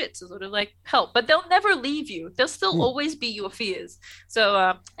all this shit to sort of like help, but they'll never leave you. They'll still always be your fears. So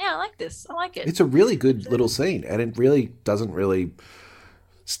I like this. I like it. It's a really good little scene, and it really doesn't really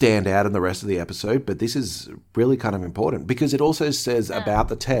stand out in the rest of the episode, but this is really kind of important because it also says about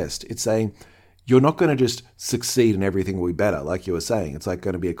the test. It's saying you're not going to just succeed and everything will be better, like you were saying. It's like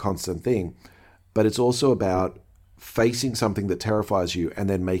going to be a constant thing, but it's also about facing something that terrifies you and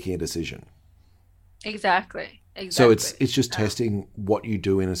then making a decision. Exactly. So it's just testing what you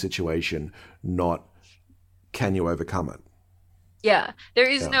do in a situation, not can you overcome it. Yeah, there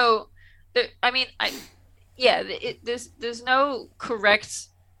is no. There's no correct,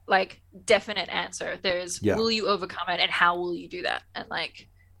 like, definite answer. There's will you overcome it and how will you do that, and like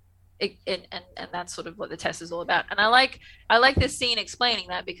and that's sort of what the test is all about. And I like this scene explaining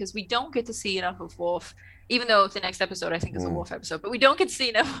that because we don't get to see enough of Worf, even though the next episode I think is a Worf episode, but we don't get to see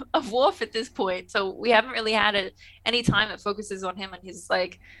enough of Worf at this point. So we haven't really had any time that focuses on him and his,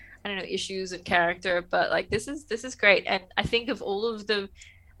 like, I don't know, issues and character. But like this is great. And I think of all of the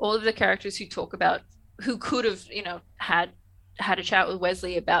characters who talk about who could have, had a chat with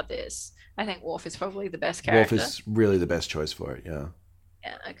Wesley about this, I think Worf is probably the best character. Worf is really the best choice for it, yeah.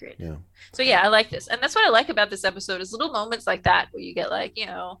 Yeah, agreed. Yeah. So yeah, I like this. And that's what I like about this episode is little moments like that where you get like,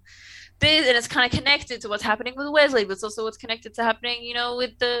 this, and it's kind of connected to what's happening with Wesley, but it's also what's connected to happening,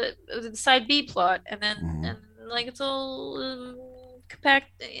 with the side B plot. And then, and like, it's all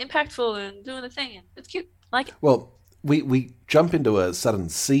impactful and doing the thing. And it's cute. I like it. Well, we jump into a sudden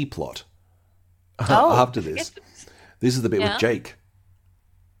C plot after this. This is the bit with Jake.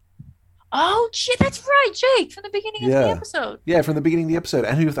 Oh, shit, that's right, Jake, from the beginning of the episode. Yeah, from the beginning of the episode,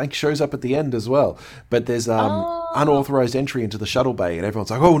 and who I think shows up at the end as well. But there's unauthorized entry into the shuttle bay, and everyone's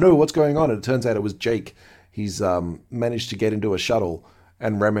like, oh no, what's going on? And it turns out it was Jake. He's managed to get into a shuttle,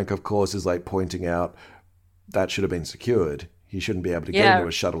 and Remick, of course, is like pointing out that should have been secured. He shouldn't be able to get into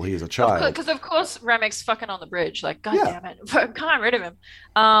a shuttle. He is a child. Because, of course, Remick's fucking on the bridge. Like, God damn it. Can't rid of him.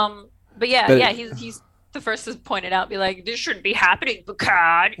 But he's the first to point it out, be like, this shouldn't be happening,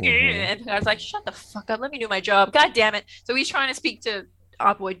 Picard. And I was like, shut the fuck up, let me do my job. God damn it. So he's trying to speak to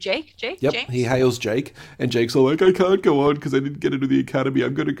our boy Jake. James? He hails Jake, and Jake's all like, I can't go on because I didn't get into the academy.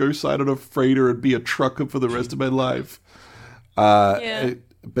 I'm going to go sign on a freighter and be a trucker for the rest of my life.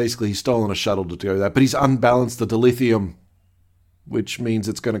 basically he's stolen a shuttle to do that, but he's unbalanced the dilithium, which means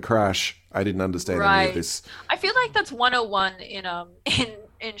it's going to crash. I didn't understand any of this. I feel like that's 101 in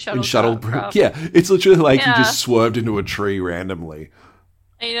shuttle. In shuttle, yeah, it's literally like he just swerved into a tree randomly.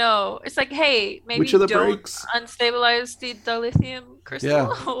 I know. It's like, hey, maybe Which are the don't brakes? unstabilize the dilithium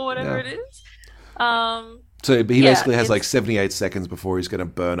crystal or whatever it is. So he basically has like 78 seconds before he's going to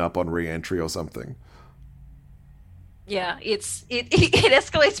burn up on re-entry or something. Yeah, it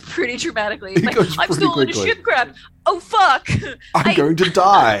escalates pretty dramatically. It's It like, goes I'm pretty still in a quickly. ship crap. Oh fuck! I'm going to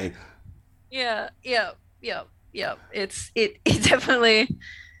die. Yeah. It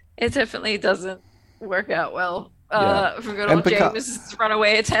definitely doesn't work out well. For good old James'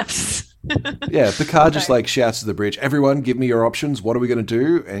 runaway attempts. Yeah, Picard just like shouts to the bridge, "Everyone, give me your options. What are we going to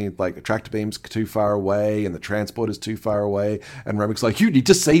do?" And he, like, the tractor beam's too far away, and the transport is too far away. And Remek's like, "You need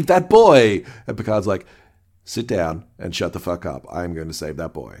to save that boy." And Picard's like, "Sit down and shut the fuck up. I'm going to save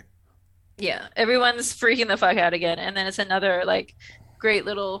that boy." Yeah, everyone's freaking the fuck out again, and then it's another like great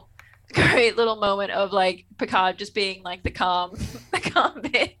little moment of like Picard just being like the calm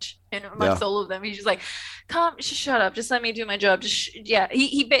bitch, and amongst all of them, he's just like, "Calm, just shut up, just let me do my job." Just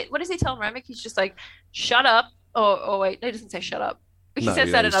what does he tell Remek? He's just like, "Shut up." Oh wait, he doesn't say shut up. He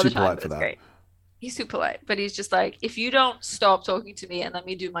says that another time, but it's great. He's too polite, but he's just like, if you don't stop talking to me and let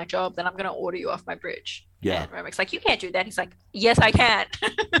me do my job, then I'm going to order you off my bridge. Yeah. And Remek's like, you can't do that. He's like, yes, I can.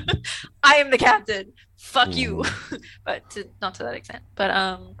 I am the captain. Fuck you. But not to that extent. But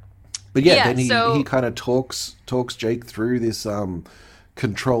then he kind of talks Jake through this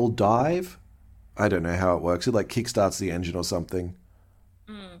controlled dive. I don't know how it works. It like kickstarts the engine or something.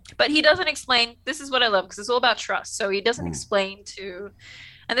 But he doesn't explain. This is what I love, because it's all about trust. So he doesn't explain to...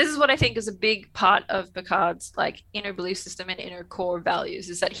 And this is what I think is a big part of Picard's like inner belief system and inner core values,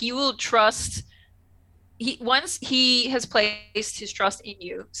 is that he will trust. Once he has placed his trust in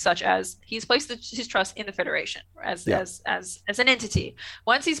you, such as he's placed his trust in the Federation as an entity.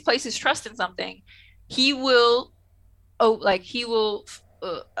 Once he's placed his trust in something, he will obey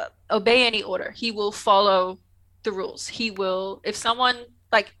any order. He will follow the rules. He will, if someone.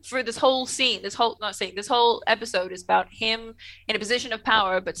 Like, for this whole scene, this whole episode is about him in a position of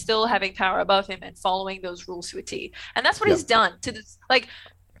power, but still having power above him and following those rules to a T. And that's what he's done to this, like,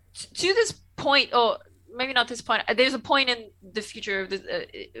 to this point, or maybe not this point. There's a point in the future of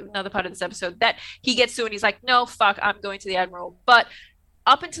another part of this episode that he gets to, and he's like, no, fuck, I'm going to the Admiral. But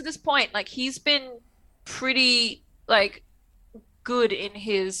up until this point, like, he's been pretty, like, good in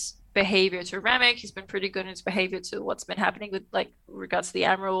his behavior to Remek. He's been pretty good in his behavior to what's been happening with like regards to the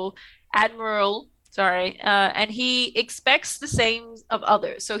admiral, and he expects the same of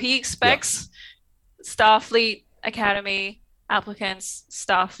others. So he expects Starfleet Academy applicants,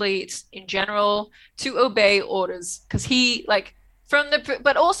 Starfleet in general, to obey orders, because he like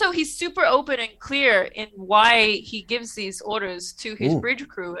but also he's super open and clear in why he gives these orders to his bridge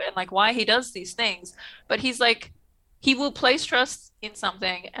crew and like why he does these things. But he's like, he will place trust in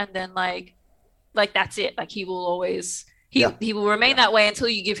something, and then like that's it. Like he will always he will remain that way until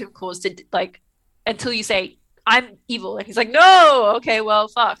you give him cause to like, until you say, I'm evil, and he's like, no, okay, well,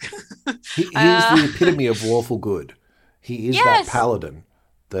 fuck. He is the epitome of lawful good. He is that paladin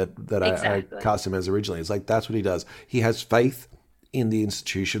that I cast him as originally. It's like, that's what he does. He has faith in the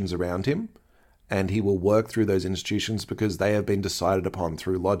institutions around him, and he will work through those institutions because they have been decided upon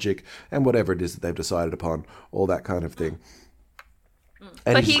through logic and whatever it is that they've decided upon, all that kind of thing.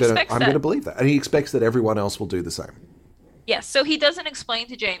 And I'm going to believe that. And he expects that everyone else will do the same. Yes, so he doesn't explain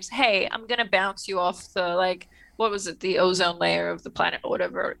to James, hey, I'm going to bounce you off the, like, what was it, the ozone layer of the planet or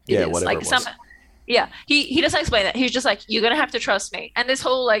whatever it is. Whatever like, it was. He doesn't explain that. He's just like, you're going to have to trust me. And this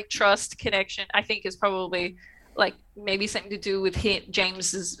whole, like, trust connection, I think, is probably... like maybe something to do with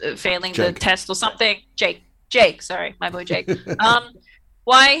James's failing the test or something. Jake, sorry, my boy Jake.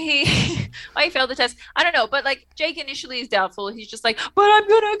 Why he failed the test, I don't know. But like Jake initially is doubtful. He's just like, but I'm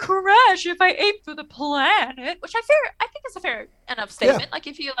gonna crash if I aim for the planet, which I think is a fair enough statement. Like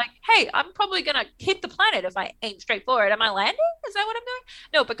if you're like, hey, I'm probably gonna hit the planet if I aim straight forward. Am I landing? Is that what I'm doing?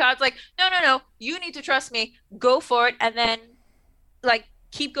 No, Picard's like, no. You need to trust me. Go for it, and then like.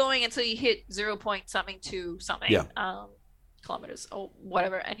 Keep going until you hit 0 point something to something kilometers or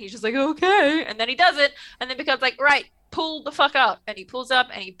whatever. And he's just like, okay. And then he does it. And then becomes like, right, pull the fuck up. And he pulls up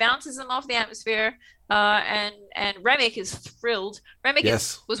and he bounces him off the atmosphere. And Remek is thrilled.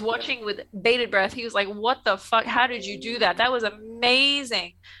 Remek was watching with bated breath. He was like, what the fuck? How did you do that? That was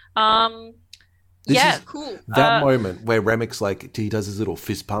amazing. Cool. That moment where Remek's like, he does his little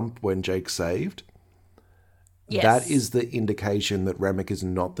fist pump when Jake's saved. Yes. That is the indication that Remek is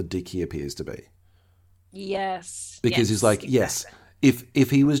not the dick he appears to be. Yes. Because he's like, yes, if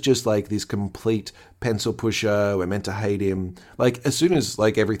he was just like this complete pencil pusher, we're meant to hate him. Like as soon as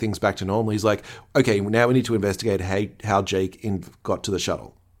like everything's back to normal, he's like, okay, now we need to investigate how Jake got to the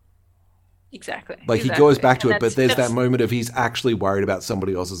shuttle. Exactly. Like he goes back to it, but there's that moment of he's actually worried about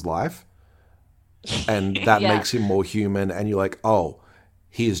somebody else's life, and that makes him more human. And you're like, oh,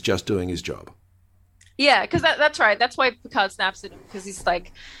 he is just doing his job. Yeah, because that's right. That's why Picard snaps at him, because he's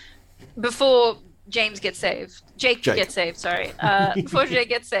like, before James gets saved, Jake gets saved. Sorry, before Jake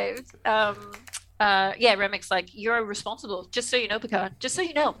gets saved. Remek's like, you're responsible. Just so you know, Picard. Just so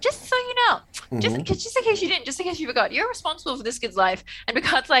you know. Just in case you didn't. Just in case you forgot. You're responsible for this kid's life. And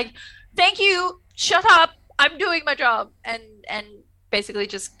Picard's like, thank you. Shut up. I'm doing my job. And basically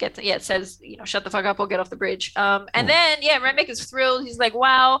just it says, shut the fuck up or get off the bridge. And then Remek is thrilled. He's like,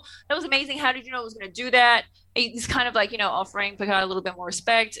 wow, that was amazing. How did you know I was going to do that? He's kind of like, offering Picard a little bit more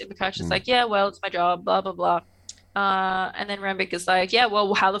respect. And Picard's just like, yeah, well, it's my job, blah, blah, blah. And then Remek is like, yeah,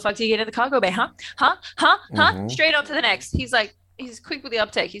 well, how the fuck do you get in the cargo bay? Huh? Straight on to the next. He's like, he's quick with the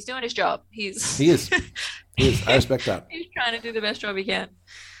uptake. He's doing his job. He is. I respect that. He's trying to do the best job he can.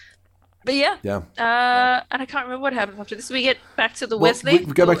 But and I can't remember what happens after this. We get back to Wesley.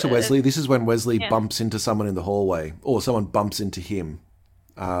 We go back to Wesley. This is when Wesley bumps into someone in the hallway, or someone bumps into him.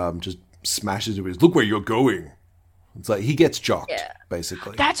 Just smashes him. Look where you're going. It's like he gets jocked,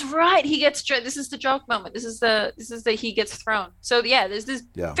 basically. That's right. He gets. This is the jock moment. This is the he gets thrown. So there's this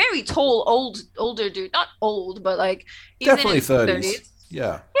very tall, older dude. Not old, but like he's definitely in his 30s.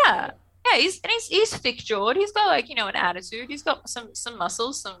 Yeah. Yeah. Yeah, he's thick-jawed. He's got like an attitude. He's got some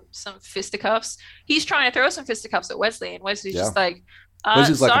muscles, some fisticuffs. He's trying to throw some fisticuffs at Wesley, and Wesley's just like,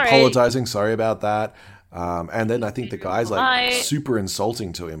 Wesley's like sorry. apologizing, sorry about that. And then I think the guy's like super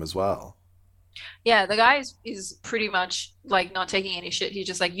insulting to him as well. Yeah, the guy is pretty much like not taking any shit. He's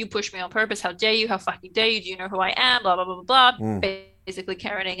just like, you pushed me on purpose. How dare you? How fucking dare you? Do you know who I am? Blah, blah, blah, blah, blah. Basically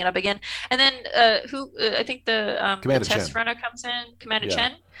carrying it up again. And then I think the test runner comes in, Commander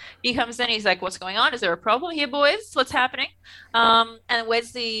Chen. He comes in, he's like, what's going on? Is there a problem here, boys? What's happening? And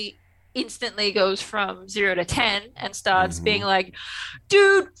Wesley instantly goes from 0 to 10 and starts being like,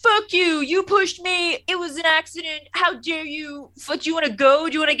 dude, fuck you. You pushed me. It was an accident. How dare you? Do you want to go?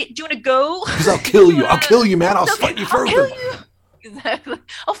 Do you want to go? Because I'll kill you. I'll kill you, man. I'll slit your throat. I'll kill you. Exactly.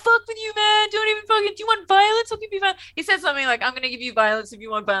 I'll fuck with you, man. Don't even fucking. Do you want violence? I'll give you violence. He said something like, "I'm gonna give you violence if you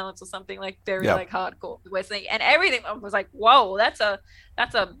want violence," or something like very like hardcore Wesley. And everything I was like, "Whoa, that's a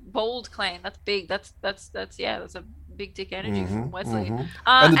bold claim. That's big. That's a big dick energy from Wesley."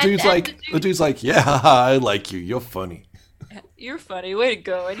 And the dude's like, "Yeah, I like you. You're funny. You're funny. Way to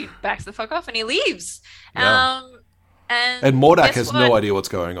go!" And he backs the fuck off and he leaves. Yeah. And Mordak has no idea what's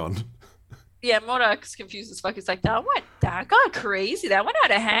going on. Yeah, Mordak's confused as fuck. It's like, that got crazy. That went out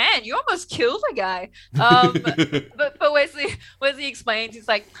of hand. You almost killed a guy. But Wesley explains. He's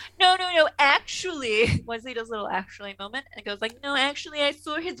like, no, actually. Wesley does a little actually moment and goes like, no, actually, I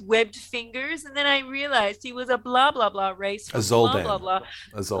saw his webbed fingers and then I realized he was a blah, blah, blah race. A Zoldan. Blah, blah, blah.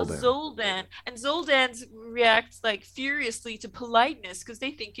 A Zoldan. And Zoldans react like furiously to politeness because they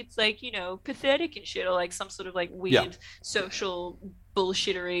think it's like, pathetic and shit, or like some sort of like weird social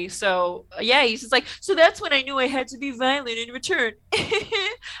bullshittery. So he's just like, so that's when I knew I had to be violent in return.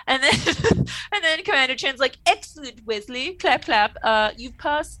 and then Commander Chen's like, excellent, Wesley, clap clap, you've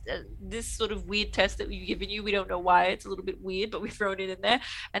passed this sort of weird test that we've given you. We don't know why, it's a little bit weird, but we've thrown it in there.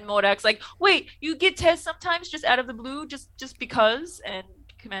 And Mordak's like, wait, you get tests sometimes just out of the blue, just because? And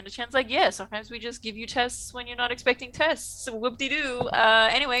Commander Chen's like, yeah, sometimes we just give you tests when you're not expecting tests. So whoop-de-doo.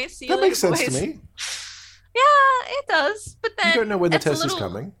 Anyway, see you later, makes sense boys. to me. Yeah, it does. But then you don't know when the test is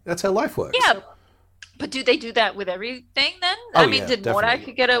coming. That's how life works. Yeah. But do they do that with everything then? Oh, I mean, did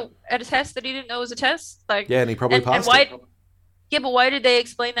Mordak get a test that he didn't know was a test? Like, yeah, and he probably passed it. Yeah, but why did they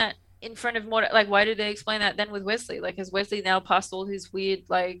explain that in front of Mordak? Like, why did they explain that then with Wesley? Like, has Wesley now passed all his weird,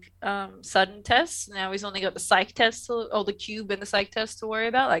 like, sudden tests? Now he's only got the psych test or the cube and the psych test to worry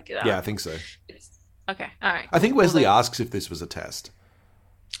about? Like, yeah, I think so. Okay, all right. I think Wesley asks if this was a test.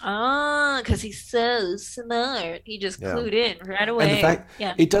 Because he's so smart. He just clued in right away. And the fact,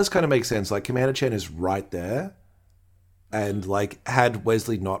 it does kind of make sense. Like, Commander Chen is right there. And, like, had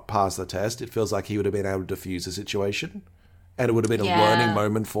Wesley not passed the test, it feels like he would have been able to defuse the situation. And it would have been a learning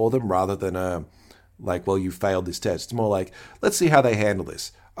moment for them rather than well, you failed this test. It's more like, let's see how they handle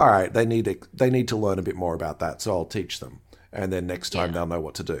this. All right, they need to learn a bit more about that, so I'll teach them. And then next time they'll know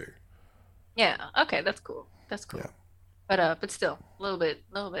what to do. Yeah, okay, that's cool. Yeah. But still, a little bit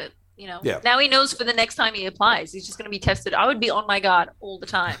Now he knows for the next time he applies, he's just going to be tested. I would be on my guard all the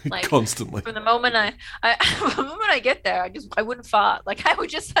time, like constantly. From the moment from the moment I get there, I wouldn't fart. Like I would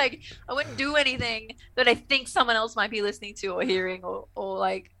just I wouldn't do anything that I think someone else might be listening to or hearing or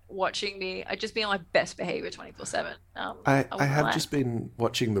like watching me. I'd just be on my best behavior 24/7. I have just been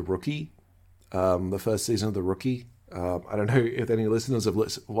watching The Rookie, the first season of The Rookie. I don't know if any listeners have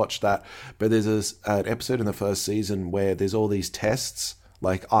watched that, but there's an episode in the first season where there's all these tests.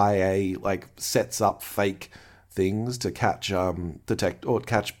 Like IA sets up fake things to catch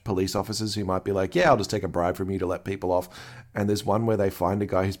catch police officers who might be like, yeah, I'll just take a bribe from you to let people off. And there's one where they find a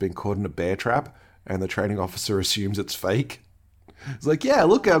guy who's been caught in a bear trap, and the training officer assumes it's fake. It's like, yeah,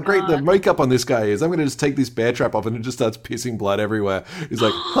 look how great the makeup on this guy is. I'm going to just take this bear trap off, and it just starts pissing blood everywhere. He's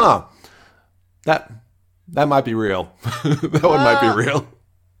like, huh, that might be real. That one might be real.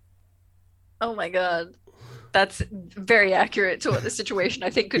 Oh my god. That's very accurate to what the situation I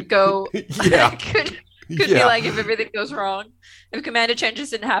think could go. Yeah. could be like if everything goes wrong. If Commander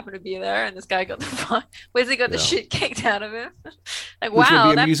Changes didn't happen to be there and this guy got where's he got the shit kicked out of him? Like, which wow,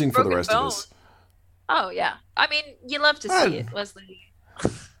 would be amusing for the rest of us. Oh yeah. I mean, you love to see it, Wesley.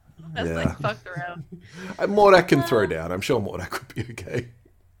 Fucked around. Mordak can throw down. I'm sure Mordak would be okay.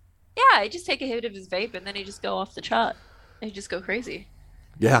 Yeah, he'd just take a hit of his vape and then he'd just go off the chart. He'd just go crazy.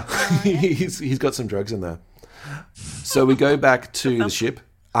 Yeah. He's got some drugs in there. So we go back to the ship,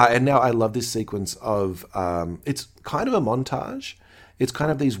 and now I love this sequence of it's kind of a montage. It's kind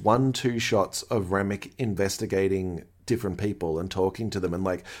of these 1-2 shots of Remick investigating different people and talking to them and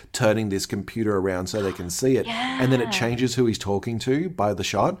like turning this computer around so they can see it. Yeah. And then it changes who he's talking to by the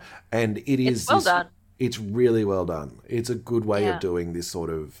shot, and it's well done. It's really well done. It's a good way of doing this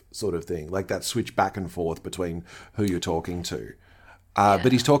sort of thing, like that switch back and forth between who you're talking to.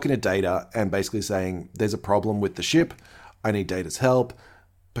 But he's talking to Data and basically saying, there's a problem with the ship. I need Data's help.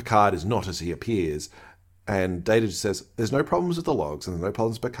 Picard is not as he appears. And Data just says, there's no problems with the logs and there's no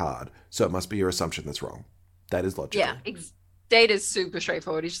problems with Picard. So it must be your assumption that's wrong. That is logical. Yeah, Data's super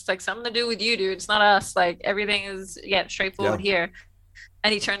straightforward. He's just like, something to do with you, dude. It's not us. Like, everything is, straightforward here.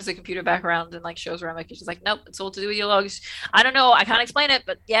 And he turns the computer back around and like shows Remick. He's just like, nope, it's all to do with your logs. I don't know. I can't explain it,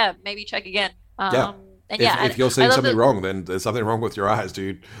 but yeah, maybe check again. If you're seeing something wrong, then there's something wrong with your eyes,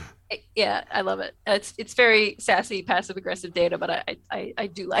 dude. Yeah, I love it. It's very sassy, passive aggressive Data, but I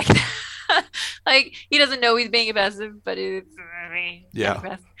do like that. Like he doesn't know he's being passive, but it's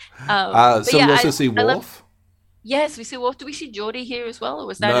yeah. So we also see Worf. Yes, we see Worf. Do we see Geordi here as well, or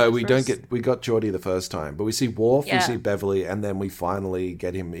was that? No, we don't get. We got Geordi the first time, but we see Worf, we see Beverly, and then we finally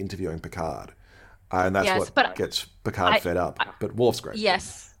get him interviewing Picard, and that's what gets Picard fed up. But Worf's great.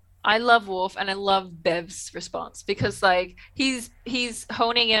 Yes. I love Worf and I love Bev's response because like he's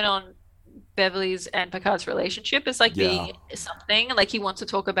honing in on Beverly's and Picard's relationship as like being something, like he wants to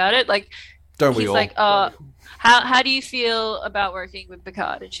talk about it. Like don't we he's all? Like, how do you feel about working with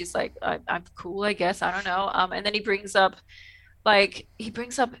Picard? And she's like, I'm cool, I guess. I don't know. And then he brings up her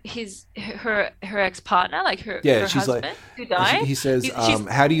ex-partner, like her she's husband like, who died. He says,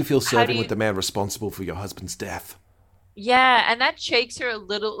 how do you feel serving with the man responsible for your husband's death? Yeah, and that shakes her a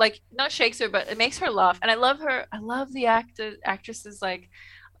little, like not shakes her, but it makes her laugh. And I love her. I love the actresses. Like,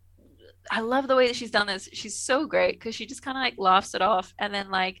 I love the way that she's done this. She's so great because she just kind of like laughs it off. And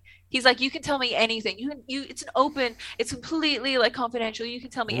then like he's like, you can tell me anything. It's it's completely like confidential. You can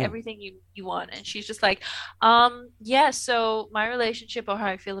tell me everything you want. And she's just like, so my relationship or how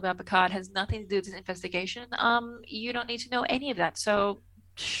I feel about Picard has nothing to do with this investigation. You don't need to know any of that. So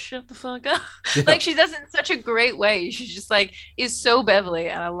shut the fuck up. Like she does it in such a great way. She's just like is so Beverly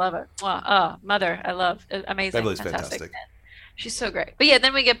and I love it. Mother, I love it. Amazing. Beverly's fantastic. She's so great. But yeah,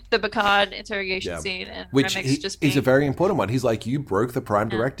 then we get the Picard interrogation scene and which is a very important one. He's like, you broke the Prime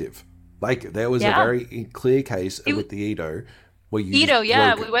Directive. Like there was a very clear case with the Edo where you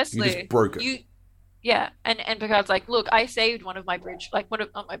with Wesley. You just broke it. And Picard's like, look, I saved one of my bridge, like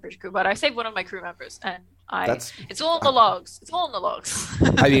not my bridge crew, but I saved one of my crew members, and it's all in the logs. It's all in the logs.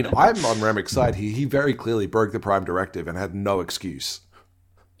 I mean, I'm on Remick's side. He very clearly broke the Prime Directive and had no excuse.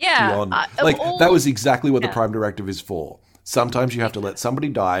 Yeah, that was exactly what the Prime Directive is for. Sometimes you have to let somebody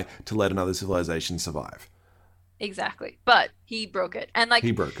die to let another civilization survive. Exactly, but he broke it, and like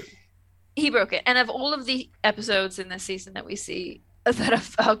he broke it. He broke it, and of all of the episodes in this season that we see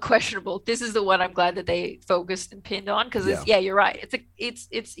that are questionable, this is the one I'm glad that they focused and pinned on because you're right.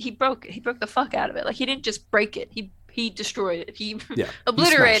 It's he broke it. He broke the fuck out of it. Like he didn't just break it. He destroyed it. He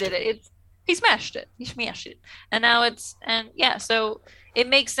obliterated it. He smashed it. And now so it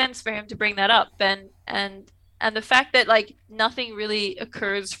makes sense for him to bring that up and the fact that like nothing really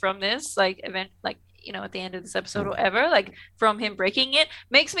occurs from this like event, like at the end of this episode or ever, like from him breaking it,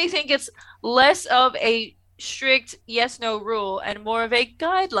 makes me think it's less of a strict yes/no rule and more of a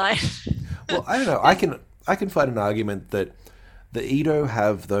guideline. Well, I don't know. I can find an argument that the Edo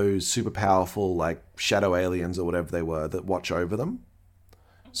have those super powerful, like, shadow aliens or whatever they were that watch over them.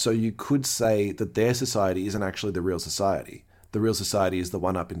 So you could say that their society isn't actually the real society. The real society is the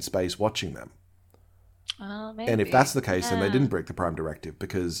one up in space watching them. Maybe. And if that's the case, then they didn't break the Prime Directive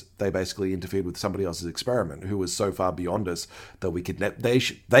because they basically interfered with somebody else's experiment who was so far beyond us that we could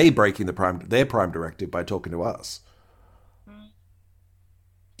they breaking their Prime Directive by talking to us.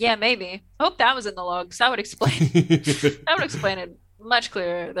 Yeah, maybe. I hope that was in the logs. That would explain it much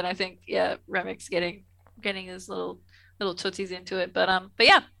clearer than I think. Yeah, Remek's getting his little tootsies into it. But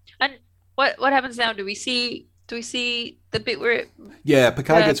yeah. And what happens now? Do we see the bit where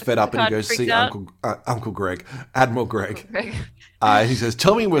Picard gets fed up and he goes to see Uncle Greg, Admiral Greg. He says,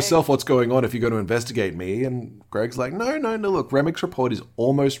 "Tell me yourself what's going on if you're going to investigate me." And Greg's like, "No, look, Remek's report is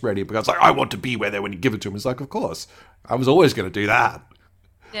almost ready." Picard's like, "I want to be there when you give it to him." He's like, "Of course, I was always going to do that.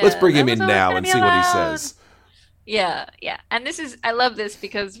 Let's bring him in now and see what he says." Yeah. And I love this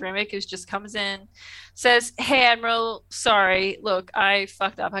because Remek just comes in, says, "Hey, Admiral, sorry. Look, I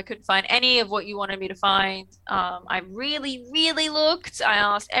fucked up. I couldn't find any of what you wanted me to find. I really, really looked. I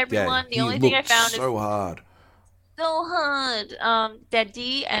asked everyone. The only thing I found so hard.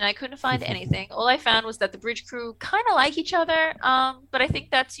 Daddy, and I couldn't find anything. All I found was that the bridge crew kind of like each other, but I think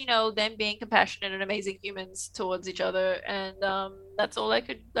that's them being compassionate and amazing humans towards each other, and that's all I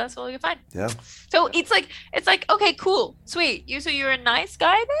could find." Yeah. So it's like okay, cool, sweet. You're a nice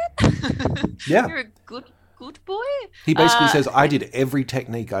guy then. Yeah. You're a good boy. He basically says, "I did every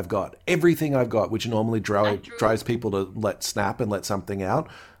technique I've got, everything I've got, which normally drives people to let snap and let something out.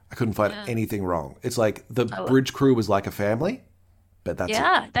 I couldn't find anything wrong." It's like the bridge crew was like a family, but that's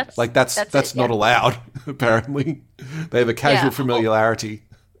it. That's not allowed. Apparently, they have a casual familiarity.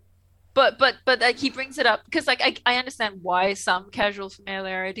 But like he brings it up because like I understand why some casual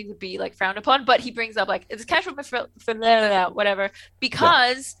familiarity would be like frowned upon, but he brings up like it's casual familiarity, whatever,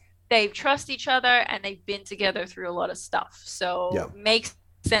 because they trust each other and they've been together through a lot of stuff. So makes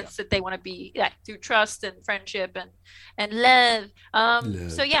sense that they want to be through trust and friendship and love.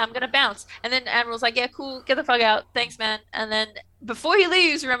 So yeah, I'm gonna bounce. And then Admiral's like, "Yeah, cool, get the fuck out, thanks, man." And then before he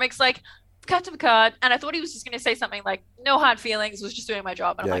leaves, Remek's like, "Captain Picard," and I thought he was just gonna say something like, "No hard feelings, was just doing my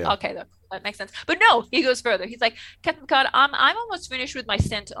job." And I'm like, okay, that makes sense. But no, he goes further. He's like, "Captain Picard, I'm almost finished with my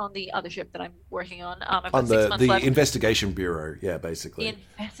stint on the other ship that I'm working on. I've got 6 months left." Investigation Bureau, basically. The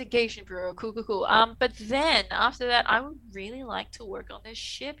Investigation Bureau, cool. But then after that, I would really like to work on this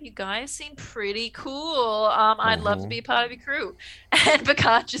ship. You guys seem pretty cool. I'd love to be a part of your crew. And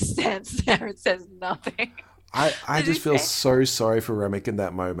Picard just stands there and says nothing. I just feel so sorry for Remek in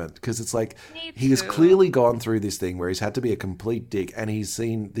that moment because it's like he has clearly gone through this thing where he's had to be a complete dick and he's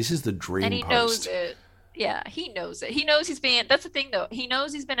seen this is the dream and he post. Knows it. Yeah, he knows it. He knows he's being. That's the thing though. He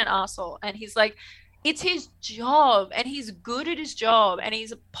knows he's been an asshole and he's like, it's his job and he's good at his job and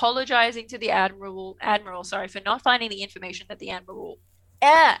he's apologizing to the admiral. Sorry for not finding the information that the admiral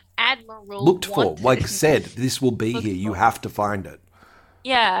looked for. Like said, this will be here. You have to find it.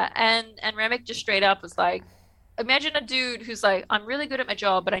 Yeah, and Remek just straight up was like, imagine a dude who's like, "I'm really good at my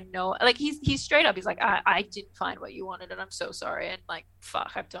job, but I know," like he's straight up. He's like, I didn't find what you wanted, and I'm so sorry, and like,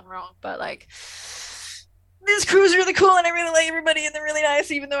 fuck, I've done wrong, but like, this crew's really cool, and I really like everybody, and they're really nice,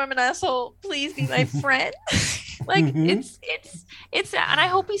 even though I'm an asshole. Please be my friend. Like it's, and I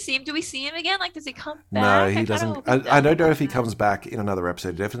hope we see him. Do we see him again? Like, does he come back? No, he doesn't. I don't know if he comes back in another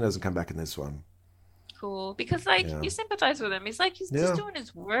episode. He definitely doesn't come back in this one. Cool, because like you sympathize with him. He's like he's just doing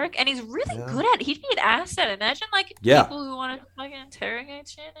his work and he's really good at it. He'd be an asset. Imagine like people who want to fucking interrogate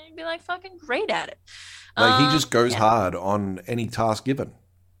shit and he'd be like fucking great at it. Like he just goes hard on any task given.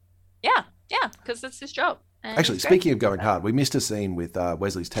 Yeah, because that's his job. And actually, speaking of going hard, we missed a scene with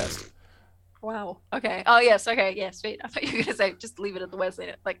Wesley's test. Wow. Okay. Oh yes. Okay. Yeah. Sweet. I thought you were gonna say just leave it at the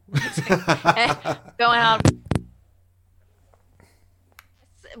Wesley. Like going out.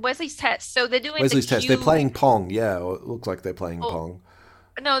 Wesley's test. So they're doing Wesley's test. They're playing Pong. Yeah, or it looks like they're playing Pong.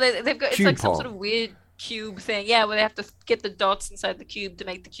 No, they've got cube it's like Pong. Some sort of weird cube thing. Yeah, where they have to get the dots inside the cube to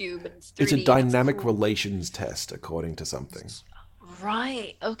make the cube, and it's 3D. It's a dynamic relations test, according to something.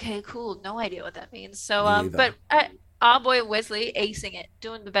 Right. Okay. Cool. No idea what that means. So, but our boy Wesley acing it,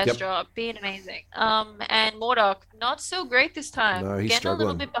 doing the best job, being amazing. And MODOK not so great this time. No, he's getting struggling.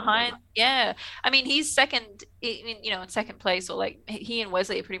 a little bit behind. Yeah, I mean he's second. In second place, or like he and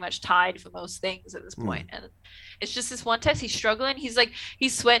Wesley are pretty much tied for most things at this point. And It's just this one test. He's struggling. He's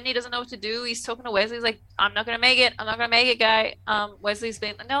sweating. He doesn't know what to do. He's talking to Wesley. He's like, I'm not gonna make it. I'm not gonna make it, guy. Wesley's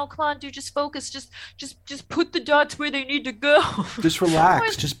been like, no, come on, dude, just focus. Just put the dots where they need to go. Just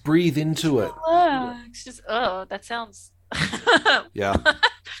relax. Just breathe into it. Relax. That sounds. Yeah.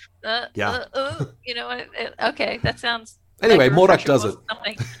 Yeah. You know what? Okay, that sounds. Anyway, like MODOK does it.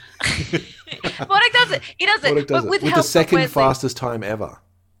 MODOK does it. He does it. MODOK does With the second fastest time ever.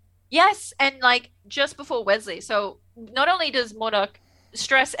 Yes, and like just before Wesley. So not only does MODOK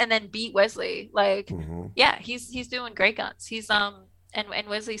stress and then beat Wesley, like yeah, he's doing great guns. He's and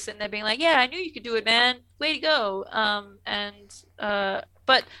Wesley's sitting there being like, yeah, I knew you could do it, man. Way to go.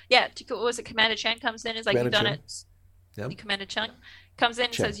 But yeah, what was it? Commander Chen comes in, is like, you've done it. Yep. Commander Chen comes in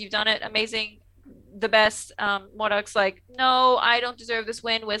and says, you've done it, amazing, the best. MODOK's like, no, I don't deserve this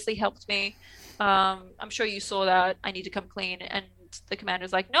win. Wesley helped me. I'm sure you saw that. I need to come clean. And the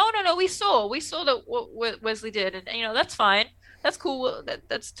commander's like, no, we saw that what Wesley did, and you know, that's fine, that's cool,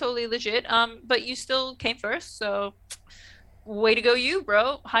 that's totally legit. But you still came first, so way to go, you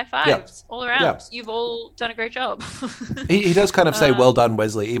bro. High fives all around. Yeah. You've all done a great job. he does kind of say, well done,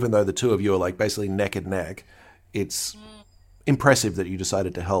 Wesley, even though the two of you are like basically neck and neck. It's impressive that you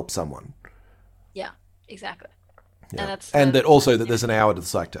decided to help someone. Yeah, exactly. Yeah. And that also that there's an hour to the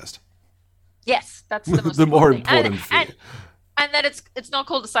psych test. Yes, that's the most the more important thing. And that it's not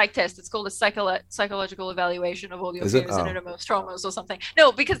called a psych test. It's called a psychological evaluation of all your fears and innermost traumas or something.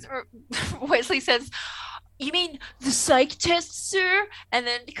 No, because Wesley says, you mean the psych test, sir? And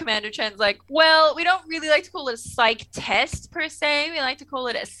then Commander Chen's like, well, we don't really like to call it a psych test per se. We like to call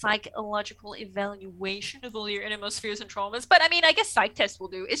it a psychological evaluation of all your innermost fears and traumas. But I mean, I guess psych test will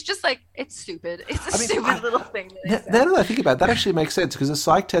do. It's just like, it's stupid. It's a stupid little thing. Now that I think about it, that actually makes sense, because a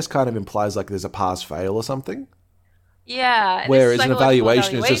psych test kind of implies like there's a pass-fail or something. Yeah. Whereas an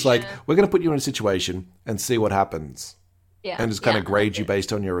evaluation is just like, we're going to put you in a situation and see what happens. Yeah. And just kind of grade you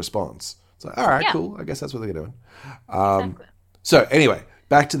based on your response. It's like, all right, cool. I guess that's what they're doing. Exactly. So anyway,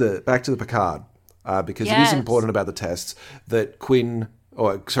 back to the Picard, because it is important about the tests that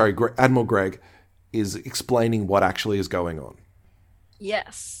Admiral Greg is explaining what actually is going on.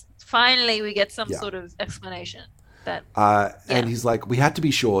 Yes. Finally, we get some sort of explanation. And he's like, we had to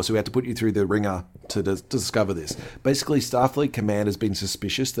be sure, so we had to put you through the ringer to discover this. Basically, Starfleet Command has been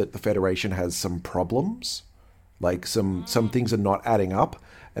suspicious that the Federation has some problems. Like some things are not adding up,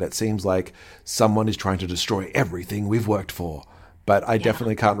 and it seems like someone is trying to destroy everything we've worked for. But I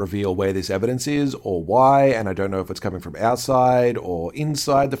definitely can't reveal where this evidence is or why, and I don't know if it's coming from outside or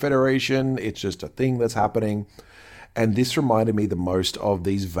inside the Federation. It's just a thing that's happening. And this reminded me the most of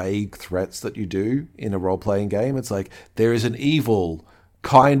these vague threats that you do in a role-playing game. It's like, there is an evil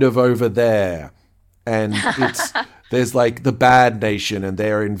kind of over there, and there's like the bad nation and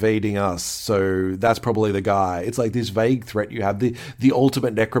they're invading us, so that's probably the guy. It's like this vague threat you have, the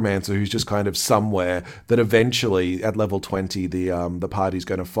ultimate necromancer who's just kind of somewhere that eventually at level 20 the party's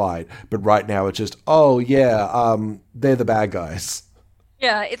going to fight. But right now it's just, they're the bad guys.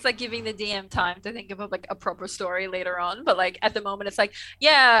 Yeah, it's like giving the DM time to think of like a proper story later on. But like at the moment, it's like,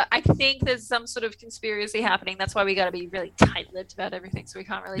 yeah, I think there's some sort of conspiracy happening. That's why we got to be really tight-lipped about everything, so we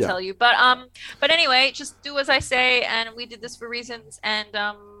can't really tell you. But anyway, just do as I say, and we did this for reasons, and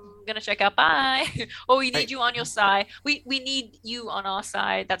gonna check out. Bye. Or we need you on your side. We need you on our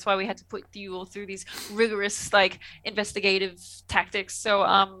side. That's why we had to put you all through these rigorous like investigative tactics.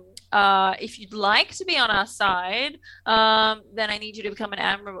 So if you'd like to be on our side, then I need you to become an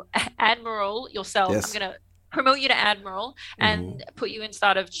admiral yourself. Yes. I'm going to promote you to admiral and put you in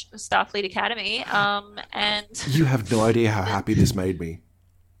Starfleet Academy. And you have no idea how happy this made me.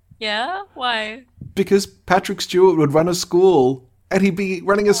 Yeah? Why? Because Patrick Stewart would run a school, and he'd be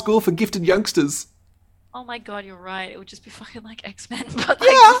running a school for gifted youngsters. Oh my god, you're right. It would just be fucking like X-Men, but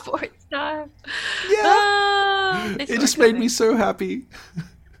like before its time. Yeah. It just made me so happy.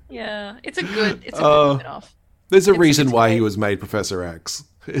 Yeah, it's a good spin-off. There's a reason why he was made Professor X.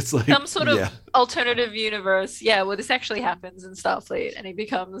 It's like some sort of alternative universe. Yeah, well, this actually happens in Starfleet, and he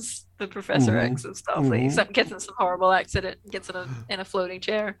becomes the Professor X of Starfleet. He gets in some horrible accident, gets in a floating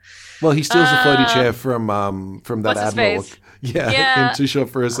chair. Well, he steals the floaty chair from that admiral. Yeah, in Too Short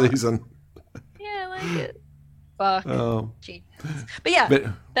for a Season. Yeah, I like it. Fuck. Oh. Genius. But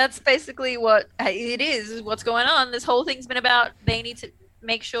that's basically what it is. What's going on? This whole thing's been about. They need to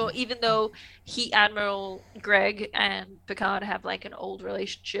make sure, even though Admiral Greg and Picard have like an old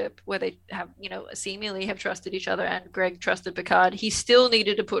relationship where they have, seemingly have trusted each other, and Greg trusted Picard, he still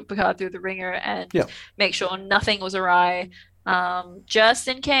needed to put Picard through the ringer and make sure nothing was awry, just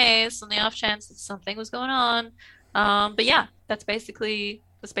in case, on the off chance that something was going on. But yeah, that's basically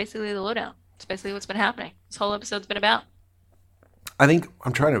the lowdown. It's basically what's been happening. This whole episode's been about. I think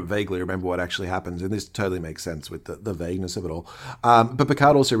I'm trying to vaguely remember what actually happens, and this totally makes sense with the vagueness of it all. But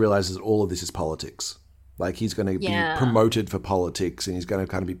Picard also realizes that all of this is politics. Like, he's going to be promoted for politics, and he's going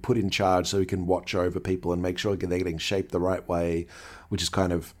to kind of be put in charge so he can watch over people and make sure they're getting shaped the right way, which is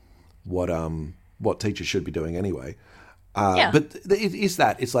kind of what teachers should be doing anyway. But it is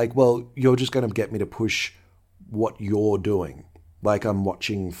that. It's like, well, you're just going to get me to push what you're doing. Like, I'm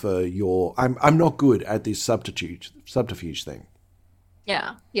watching for your... I'm not good at this subterfuge thing.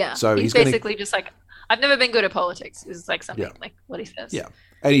 Yeah, yeah. So he's basically just like, I've never been good at politics, is like something like what he says. Yeah.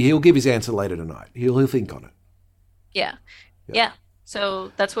 And he'll give his answer later tonight. He'll think on it. Yeah.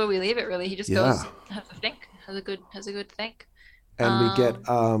 So that's where we leave it, really. He just goes, has a think, has a good think. And we get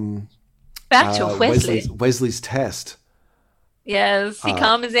back to Wesley's test. Yes, he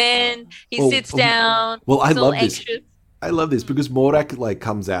comes in, he sits down. Well, I love this. I love this because Mordak like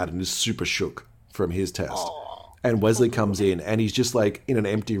comes out and is super shook from his test. Aww. And Wesley comes in and he's just like in an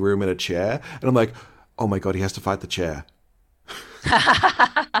empty room in a chair. And I'm like, oh my God, he has to fight the chair.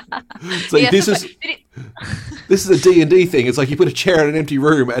 It's like, this is a D&D thing. It's like you put a chair in an empty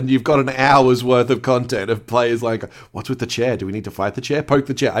room and you've got an hour's worth of content of players like, what's with the chair? Do we need to fight the chair? Poke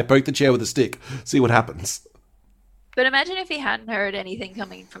the chair. I poke the chair with a stick. See what happens. But imagine if he hadn't heard anything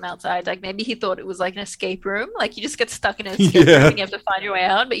coming from outside. Like, maybe he thought it was like an escape room. Like, you just get stuck in an escape room and you have to find your way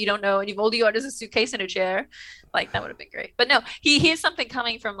out, but you don't know. And all you got is a suitcase and a chair. Like, that would have been great. But no, he hears something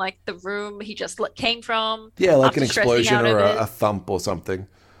coming from like the room he just came from. Yeah, like an explosion or a thump or something.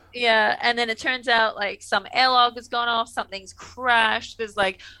 Yeah, and then it turns out like some airlock has gone off. Something's crashed. There's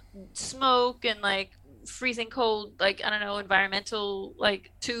like smoke and like freezing cold, like, I don't know, environmental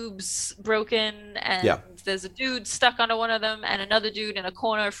like tubes broken, and there's a dude stuck under one of them and another dude in a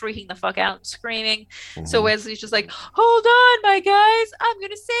corner freaking the fuck out and screaming. So Wesley's just like, hold on my guys, I'm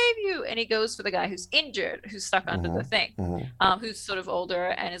gonna save you, and he goes for the guy who's injured, who's stuck under the thing, who's sort of older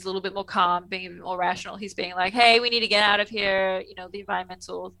and is a little bit more calm, being a bit more rational. He's being like, hey, we need to get out of here, you know, the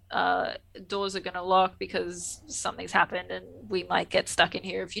environmental doors are gonna lock because something's happened and we might get stuck in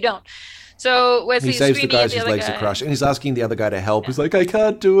here if you don't. So Wesley's he saves the guy whose legs are crushed, and he's asking the other guy to help. He's like, I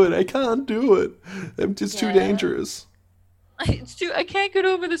can't do it. It's too dangerous. I can't get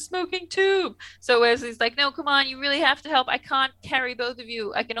over the smoking tube. So Wesley's like, no, come on, you really have to help. I can't carry both of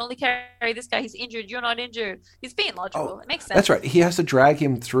you. I can only carry this guy. He's injured. You're not injured. He's being logical. It makes sense. That's right. He has to drag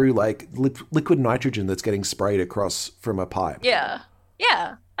him through like liquid nitrogen that's getting sprayed across from a pipe. Yeah.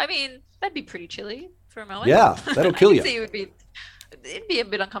 I mean, that'd be pretty chilly for a moment. Yeah, that'll kill you. See, it'd be a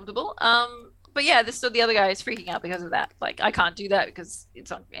bit uncomfortable. But yeah, so the other guy is freaking out because of that. Like, I can't do that because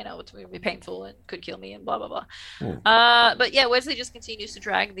it's it's going to be painful and could kill me and blah blah blah. But yeah, Wesley just continues to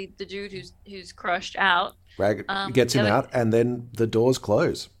drag the dude who's crushed out. Gets him out, and then the doors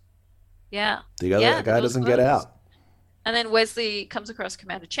close. Yeah. The other guy doesn't get out. And then Wesley comes across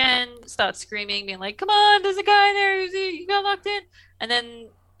Commander Chen, starts screaming, being like, "Come on, there's a guy there. He got locked in." And then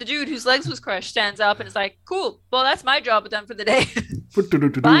the dude whose legs was crushed stands up and is like, "Cool, well, that's my job done for the day."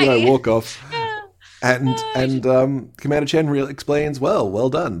 I walk off. And Commander Chen explains, well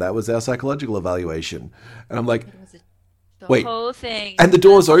done. That was our psychological evaluation. And I'm like, wait. Whole thing. And the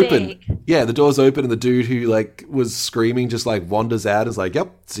door's open. Yeah, the door's open, and the dude who like was screaming just like wanders out and is like, yep,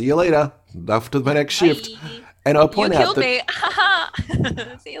 see you later. Off to my next shift. And I'll point out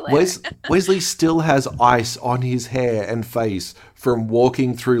that see you later. Wesley still has ice on his hair and face from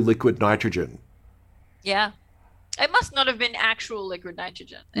walking through liquid nitrogen. Yeah. It must not have been actual liquid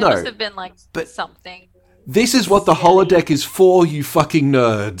nitrogen. It must have been like something. This is what the holodeck is for, you fucking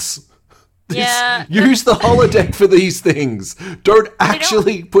nerds. Yeah. Use the holodeck for these things. Don't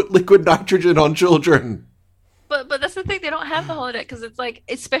actually put liquid nitrogen on children. But that's the thing, they don't have the holodeck because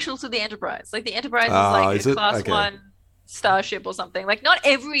it's special to the Enterprise. Like the Enterprise is like a class 1 starship or something. Like not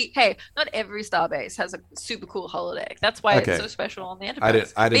every starbase has a super cool holodeck. That's why it's so special on the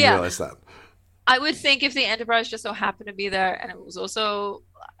Enterprise. I didn't realize that. I would think if the Enterprise just so happened to be there and it was also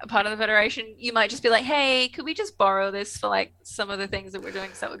a part of the Federation, you might just be like, hey, could we just borrow this for like some of the things that we're doing?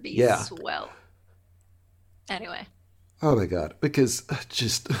 So that would be swell. Anyway. Oh my God. Because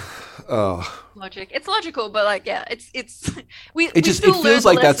logic. It's logical, but like, yeah, it feels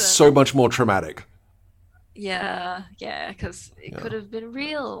like that's so much more traumatic. Yeah, because it could have been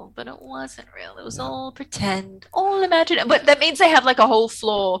real, but it wasn't real. It was all pretend, all imagined. But that means they have like a whole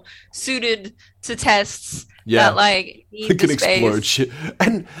floor suited to tests that like need can explode shit.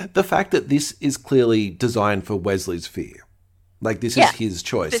 And the fact that this is clearly designed for Wesley's fear. Like this is his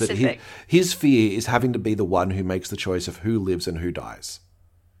choice. That his fear is having to be the one who makes the choice of who lives and who dies.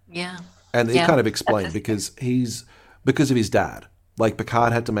 Yeah. And it kind of explained because of his dad. Like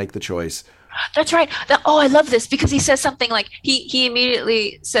Picard had to make the choice. That's right. I love this because he says something like he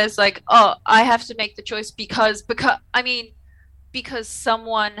immediately says like, "Oh, I have to make the choice because because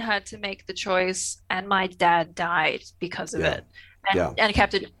someone had to make the choice and my dad died because of it."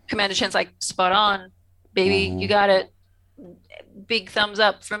 And Commander Chen's like, "Spot on, baby, you got it. Big thumbs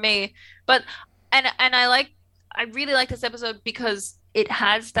up for me." But and I really like this episode because it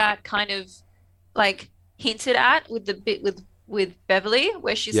has that kind of like hinted at with the bit with Beverly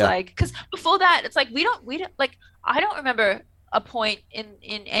where she's like, because before that it's like we don't like, I don't remember a point in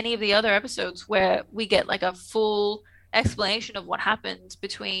any of the other episodes where we get like a full explanation of what happened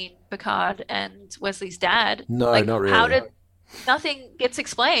between Picard and Wesley's dad. No, like, not really. Nothing gets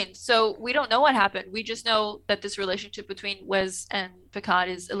explained, so we don't know what happened. We just know that this relationship between Wes and Picard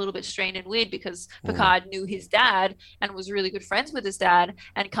is a little bit strained and weird because Picard knew his dad and was really good friends with his dad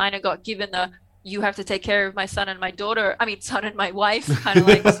and kind of got given the "you have to take care of my son and my daughter, son and my wife" kind of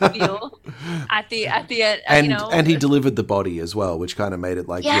like spiel at the end. And he delivered the body as well, which kind of made it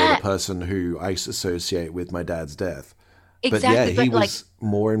like, you're the person who I associate with my dad's death. Exactly, but he was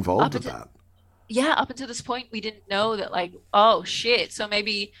more involved with that. Yeah, up until this point, we didn't know that, like, oh shit. So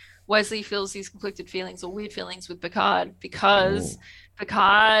maybe Wesley feels these conflicted feelings or weird feelings with Picard because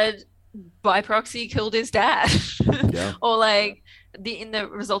Picard by proxy killed his dad. Or like in the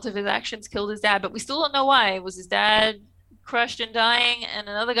result of his actions killed his dad, but we still don't know why. Was his dad crushed and dying and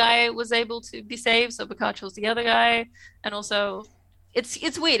another guy was able to be saved, so Picard chose the other guy? And also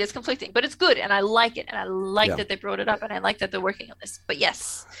it's weird, it's conflicting, but it's good and I like it, and I like that they brought it up, and I like that they're working on this. But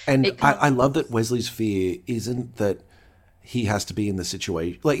yes, and I love that Wesley's fear isn't that he has to be in the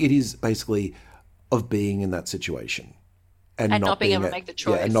situation, like it is basically of being in that situation and not being able to make the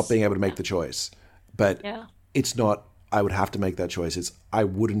choice. And not being able to make the choice. But it's not I would have to make that choice, it's I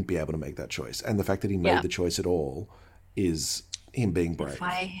wouldn't be able to make that choice. And the fact that he made the choice at all is him being brave.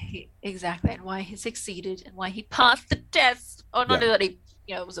 Exactly, and why he succeeded and why he passed the test. Or not that he,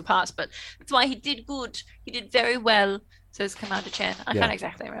 it was a pass, but that's why he did good. He did very well, says Commander Chen. I can't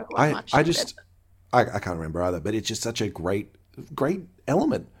exactly remember what much. I can't remember either, but it's just such a great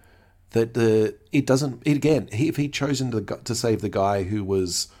element that if he'd chosen to save the guy who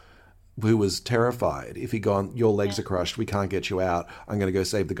was terrified, if he'd gone, your legs are crushed, we can't get you out, I'm going to go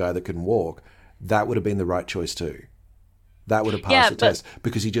save the guy that can walk, that would have been the right choice too. That would have passed the test,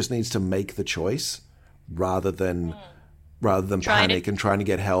 because he just needs to make the choice rather than panic and trying to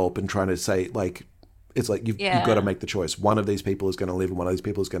get help and trying to say, like, it's like you've got to make the choice. One of these people is going to live and one of these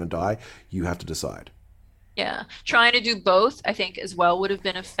people is going to die. You have to decide. Yeah, trying to do both, I think, as well would have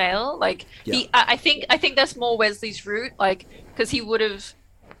been a fail. Like, I think that's more Wesley's route. Like, because he would have,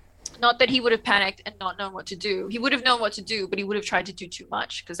 not that he would have panicked and not known what to do. He would have known what to do, but he would have tried to do too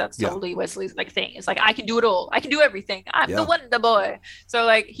much, because that's totally Wesley's like thing. It's like, I can do it all. I can do everything. I'm the Wonder Boy. So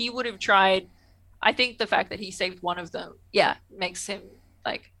like he would have tried. I think the fact that he saved one of them, makes him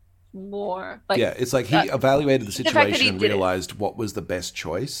like more like. Yeah, it's like he evaluated the situation and realized what was the best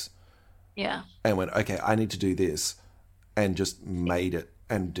choice. Yeah. And went, okay, I need to do this, and just made it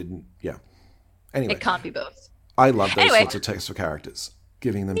and didn't. Yeah. Anyway, it can't be both. I love those sorts of texts for characters,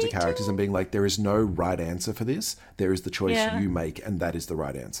 giving them to characters and being like, there is no right answer for this. There is the choice you make, and that is the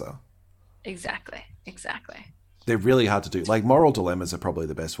right answer. Exactly. They're really hard to do. Like, moral dilemmas are probably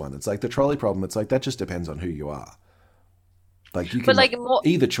the best one. It's like the trolley problem. It's like, that just depends on who you are. Like, you can,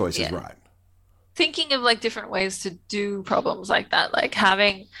 either choice is right. Thinking of like different ways to do problems like that, like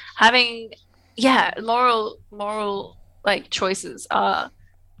having moral like choices are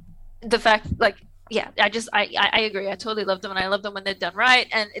the fact, like, I agree. I totally love them, and I love them when they're done right.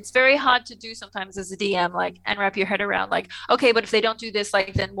 And it's very hard to do sometimes as a DM, like, and wrap your head around, like, okay, but if they don't do this,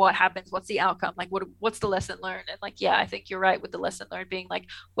 like, then what happens? What's the outcome? Like, what's the lesson learned? And like, I think you're right with the lesson learned being like,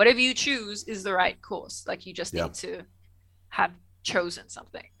 whatever you choose is the right course. Like, you just need to have chosen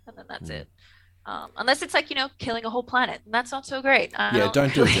something, and then that's it. Unless it's like, killing a whole planet, and that's not so great.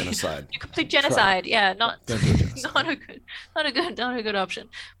 Don't do a genocide. Complete genocide. Not a good option.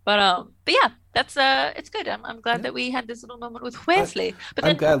 But that's it's good. I'm glad that we had this little moment with Wesley. But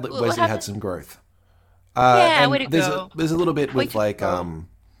I'm glad that Wesley had some growth. Way to go. There's a little bit with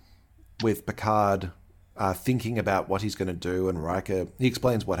with Picard thinking about what he's going to do, and Riker. He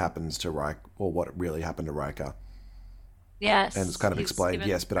explains what happens to Riker, or what really happened to Riker. Yes. And it's kind of explained,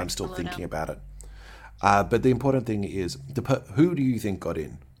 yes, but I'm still thinking about it. But the important thing is, who do you think got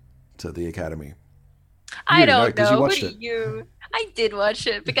in to the Academy? I don't know. I did watch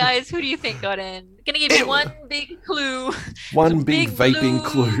it. But guys, who do you think got in? Gonna give you one big clue. One big vaping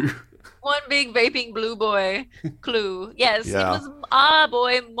clue. One big vaping blue boy clue. Yes, it was our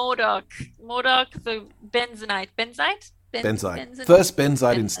boy MODOK. MODOK, the Benzite. Benzite? Benzite. First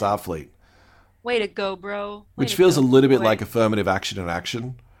Benzite in Starfleet. Way to go, bro. Which feels a little bit like affirmative action in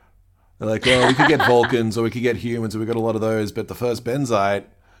action. They're like, well, we could get Vulcans or we could get humans, and we got a lot of those, but the first Benzite.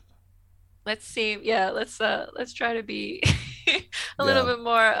 Let's see. Yeah, let's try to be a little bit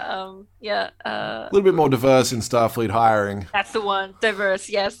more. A little bit more diverse in Starfleet hiring. That's the one. Diverse.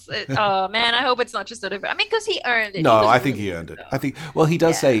 Yes. Oh man, I hope it's not just a diverse. I mean, because he earned it. No, I think he earned it. I think. Well, he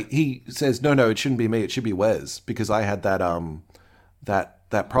does say he says no, it shouldn't be me. It should be Wes because I had that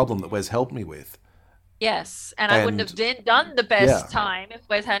that problem that Wes helped me with. Yes, and I wouldn't have done the best time if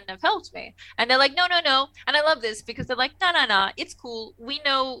Wes hadn't have helped me. And they're like, no. And I love this because they're like, no, it's cool. We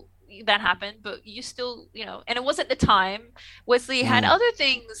know that happened, but you still, and it wasn't the time. Wesley had other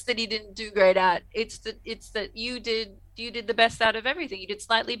things that he didn't do great at. It's that you did the best out of everything. You did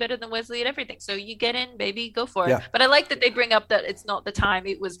slightly better than Wesley at everything. So you get in, baby, go for it. Yeah. But I like that they bring up that it's not the time.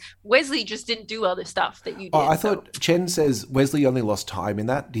 It was Wesley just didn't do other stuff that you did. I thought Chen says Wesley only lost time in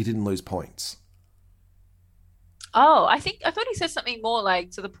that. He didn't lose points. Oh, I thought he said something more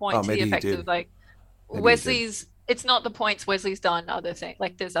like to the point, to the effect of like maybe Wesley's. It's not the points Wesley's done. Other things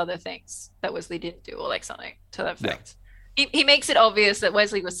like there's other things that Wesley didn't do, or like something to that effect. Yeah. He makes it obvious that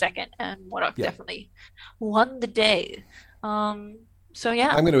Wesley was second, and Modok definitely won the day. So yeah,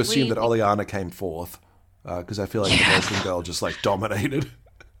 I'm going to assume that Oleana came fourth because I feel like the Vulcan girl just like dominated.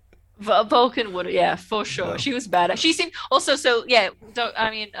 Vulcan would, for sure. Yeah. She was badass. She seemed also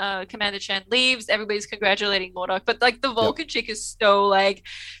Commander Chen leaves. Everybody's congratulating Modok, but like the Vulcan chick is so like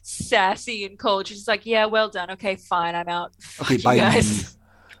sassy and cold. She's like, "Yeah, well done. Okay, fine, I'm out. Okay, bye, guys.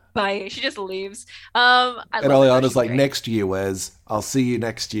 Bye." She just leaves. And Oleana's like, great. "Next year, Wes. I'll see you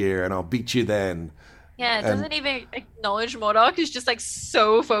next year, and I'll beat you then." Yeah, doesn't even acknowledge Modok. He's just like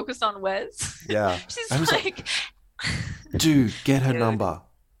so focused on Wes. Yeah, she's like, "Dude, get her number."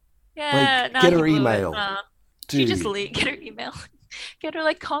 Yeah, like, get her email. She just get her email. Get her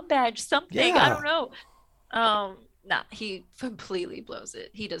like comm badge, something. Yeah. I don't know. He completely blows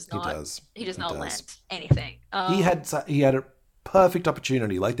it. He does not. He does not land anything. He had a perfect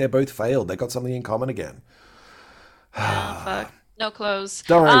opportunity. Like they both failed. They got something in common again. Fuck. No clothes.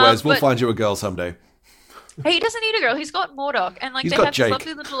 Don't worry, Wes. We'll find you a girl someday. Hey, he doesn't need a girl. He's got Modok, and like they have Jake. this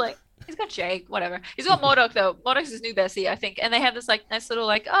lovely little like. He's got Jake, whatever. He's got Modok though. Modok's his new Bessie, I think, and they have this like nice little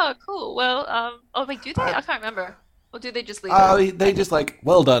like, oh, cool. Well, oh wait, do they? I can't remember. Or do they just leave? They just like,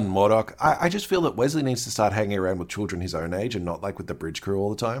 well done, Modok. I just feel that Wesley needs to start hanging around with children his own age and not like with the bridge crew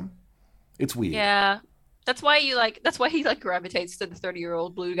all the time. It's weird. Yeah. That's why he like gravitates to the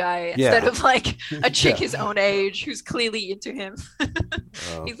 30-year-old blue guy instead of like a chick his own age who's clearly into him.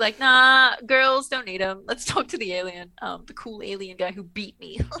 He's like, nah, girls don't need him. Let's talk to the alien, the cool alien guy who beat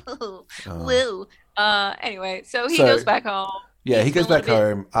me. Woo. Anyway, so he goes back home. Yeah, he goes back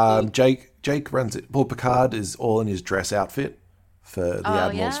home. Jake runs it. Well, Picard is all in his dress outfit for the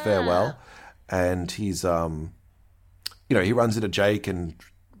Admiral's farewell, and he's he runs into Jake and.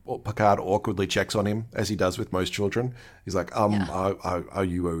 Picard awkwardly checks on him, as he does with most children. He's like, are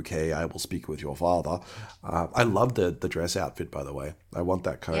you okay? I will speak with your father. I love the dress outfit, by the way. I want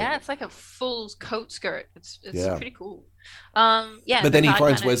that coat. Yeah, it's like a full coat skirt. It's pretty cool. But then he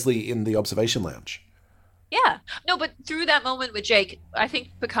finds Wesley in the observation lounge. Yeah. No, but through that moment with Jake, I think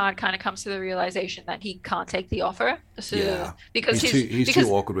Picard kind of comes to the realization that he can't take the offer. Because he's too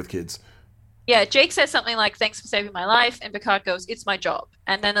awkward with kids. Yeah, Jake says something like, "Thanks for saving my life," and Picard goes, "It's my job."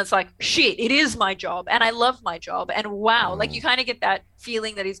 And then it's like, shit, it is my job, and I love my job. And wow, like you kind of get that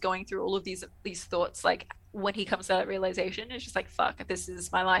feeling that he's going through all of these thoughts, like when he comes to that realization. It's just like, fuck, this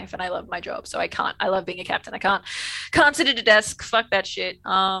is my life, and I love my job, so I love being a captain. I can't sit at a desk. Fuck that shit.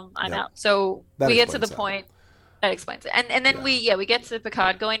 I'm out. So we get to the point. That explains it. And then we get to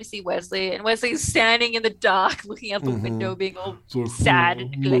Picard going to see Wesley, and Wesley's standing in the dark looking out the window being all sad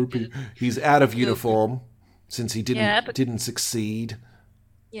and neglected. He's out of uniform since he didn't succeed.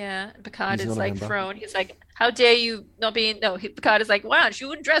 Yeah, and Picard is like thrown. He's like, how dare you not be Picard is like, why aren't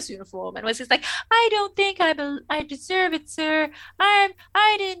you in dress uniform? And Wesley's like, I don't think I deserve it, sir.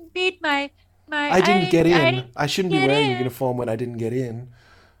 I didn't beat my I didn't get in. I shouldn't be wearing a uniform when I didn't get in.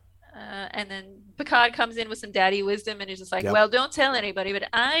 And then Picard comes in with some daddy wisdom and he's just like, well, don't tell anybody, but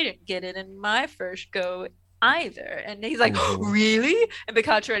I didn't get it in my first go either. And he's like, really? And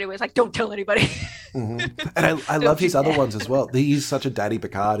Picard straight away is like, don't tell anybody. And I love his other ones as well. He's such a daddy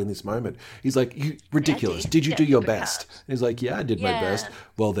Picard in this moment. He's like, ridiculous. Did you do your best? And he's like, yeah, I did my best.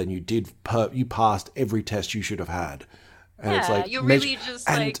 Well, then you passed every test you should have had. And it's like, you're really just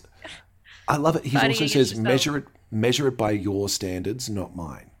like. I love it. He also says, measure it by your standards, not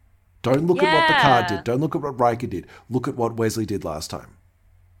mine. Don't look at what Picard did. Don't look at what Riker did. Look at what Wesley did last time.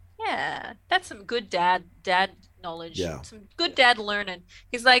 Yeah, that's some good dad knowledge. Yeah. Some good dad learning.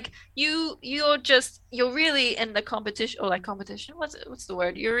 He's like, you're really in the competition, or like competition. What's the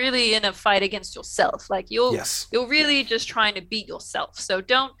word? You're really in a fight against yourself. Like you're really just trying to beat yourself. So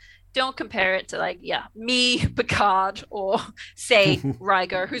don't compare it to like, me, Picard, or say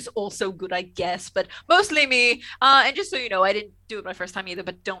Riker, who's also good, I guess, but mostly me. And just so you know, I didn't do it my first time either,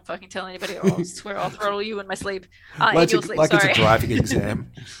 but don't fucking tell anybody, or I'll swear I'll throttle you in my sleep. It's a driving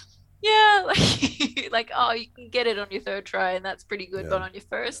exam. Yeah, like oh, you can get it on your third try, and that's pretty good. But on your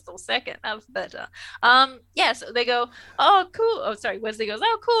first or second, that's better. So they go, oh, cool. Oh, sorry. Wesley goes,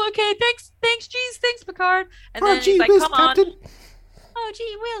 oh, cool. Okay, thanks, geez, thanks, Picard. And then he's like, come Captain. on. Oh,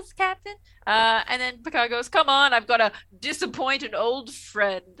 gee whiz, Captain. And then Picard goes, come on, I've got to disappoint an old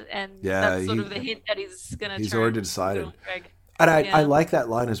friend. And that's sort of the hint that he's going to turn. He's already decided. And I like that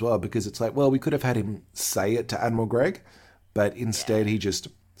line as well, because it's like, well, we could have had him say it to Admiral Greg, but instead he just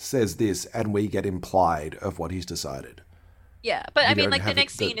says this, and we get implied of what he's decided. Yeah, but I mean, like, the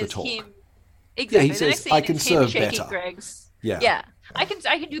next scene is him. Exactly. Yeah, he says, I can serve better. Greg's. Yeah. I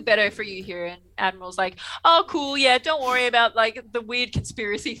can do better for you here. And Admiral's like, oh, cool. Yeah, don't worry about like the weird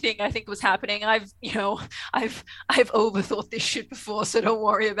conspiracy thing I think was happening. I've overthought this shit before, so don't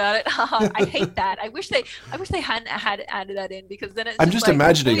worry about it. I hate that. I wish they hadn't had added that in, because then I'm just like,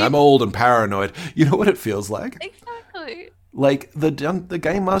 imagining I'm old and paranoid. You know what it feels like? Exactly. Like the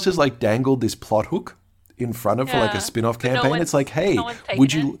Game Master's like dangled this plot hook in front of for like a spin-off campaign. It's like, hey,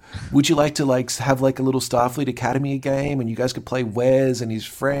 would you like to like have like a little Starfleet Academy game, and you guys could play Wes and his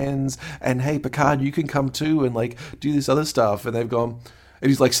friends, and hey, Picard, you can come too and like do this other stuff. And they've gone, and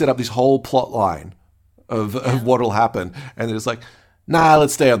he's like set up this whole plot line of what'll happen, and then it's like, nah,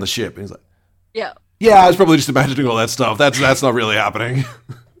 let's stay on the ship. And he's like, yeah, I was probably just imagining all that stuff. That's not really happening.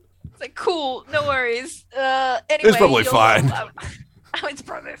 It's like, cool, no worries. Anyway, it's probably fine. It's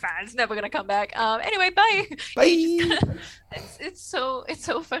probably fine. It's never gonna come back. Anyway, bye. Bye. It's so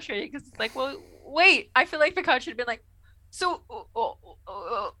frustrating, because it's like, well, wait. I feel like Picard should have been like, so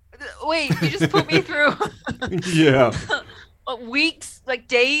wait, you just put me through weeks, like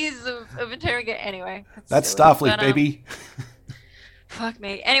days of interrogate. Anyway, that's Starfleet, baby. Fuck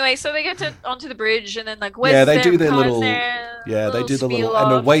me. Anyway, so they get onto the bridge, and then like, they do their little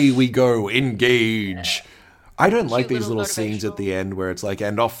and away we go, engage. I don't like these little scenes at the end where it's like,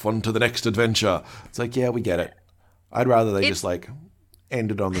 and off onto the next adventure. It's like, yeah, we get it. I'd rather they just like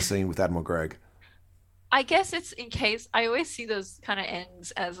ended on the scene with Admiral Greg. I guess it's in case, I always see those kind of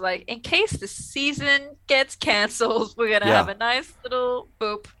ends as like, in case the season gets canceled, we're going to have a nice little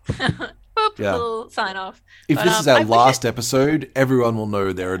boop. Little sign off. If this is our last episode, everyone will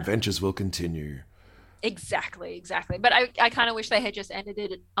know their adventures will continue. Exactly. But I kind of wish they had just ended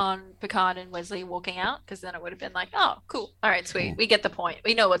it on Picard and Wesley walking out, because then it would have been like, oh, cool. All right, sweet. We get the point.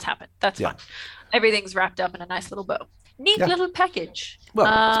 We know what's happened. That's fine. Everything's wrapped up in a nice little bow. Neat little package.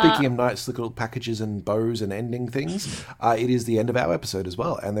 Well, speaking of nice little packages and bows and ending things, it is the end of our episode as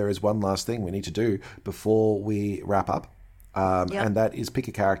well. And there is one last thing we need to do before we wrap up. And that is pick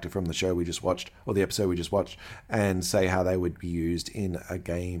a character from the show we just watched, or the episode we just watched, and say how they would be used in a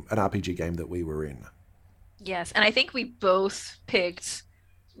game, an RPG game that we were in. Yes, and I think we both picked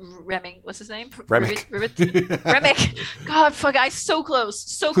Remick. What's his name? Remick. Remick. God, fuck! I so close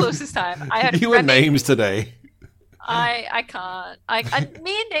this time. I had you and names today. I can't.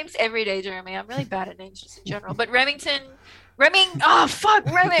 Me and names every day, Jeremy. I'm really bad at names just in general. But Remick.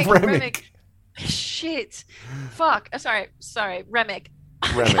 Shit. Fuck. Sorry. Remick.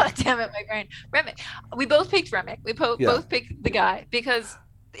 God damn it, my brain. Remick. We both picked Remick. We both picked the guy because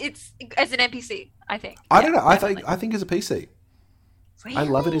it's as an NPC, I think. I don't know. I think as a PC. Really? I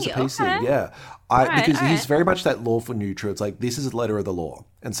love it as a PC. Okay. Yeah. Because he's very much that lawful neutral. It's like, this is a letter of the law.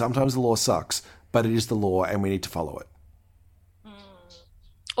 And sometimes the law sucks, but it is the law and we need to follow it.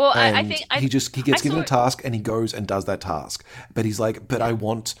 Well, I think he gets given a task and he goes and does that task. But he's like, but I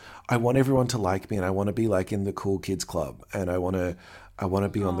want everyone to like me, and I want to be like in the cool kids club, and I want to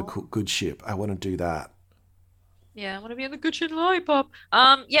be on the good ship. I want to do that. Yeah, I want to be on the good ship lollipop.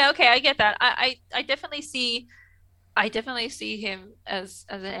 Yeah, okay, I get that. I definitely see him as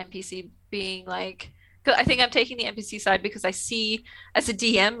an NPC being like, cause I think I'm taking the NPC side because I see as a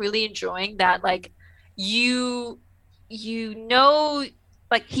DM really enjoying that, like, you know,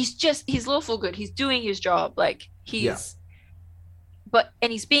 like he's lawful good. He's doing his job. Like he's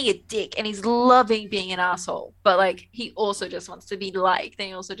being a dick and he's loving being an asshole. But like he also just wants to be liked, and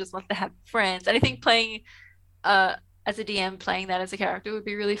he also just wants to have friends. And I think playing as a DM, playing that as a character would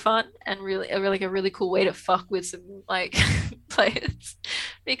be really fun and really a really cool way to fuck with some like players,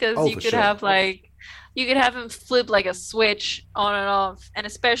 because you could have him flip like a switch on and off, and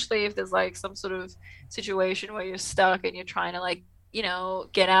especially if there's like some sort of situation where you're stuck and you're trying to like,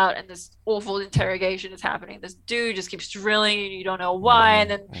 get out, and this awful interrogation is happening. This dude just keeps drilling and you don't know why,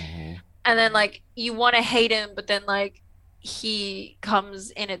 and then like you want to hate him, but then like he comes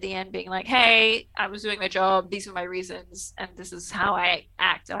in at the end being like, hey, I was doing my job, these are my reasons, and this is how I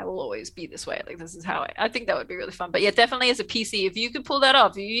act, and I will always be this way. Like, this is how I think that would be really fun. But yeah, definitely as a PC, if you could pull that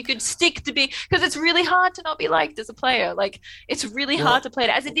off, you could stick to be, because it's really hard to not be liked as a player. Like, it's really hard to play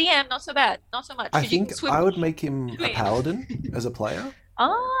it. As a DM, not so bad, not so much. I think I would make him a paladin as a player.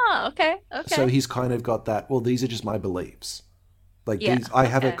 Okay. So he's kind of got that, well, these are just my beliefs. Like, I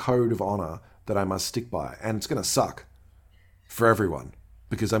have a code of honor that I must stick by, and it's going to suck for everyone,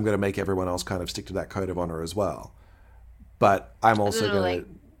 because I'm going to make everyone else kind of stick to that code of honor as well. But I'm also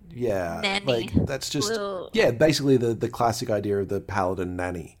going to, like, that's just, basically the classic idea of the paladin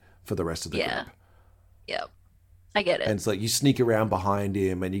nanny for the rest of the group. Yeah, I get it. And it's like you sneak around behind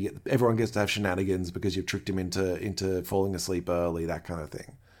him, and everyone gets to have shenanigans because you've tricked him into falling asleep early, that kind of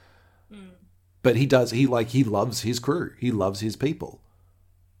thing. But he loves his crew. He loves his people.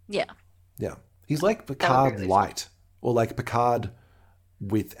 Yeah. Yeah. He's like Picard really light. Or like Picard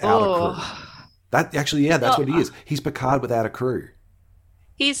without a crew. That actually, that's what he is. He's Picard without a crew.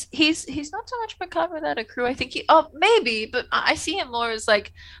 He's not so much Picard without a crew. I think maybe, but I see him more as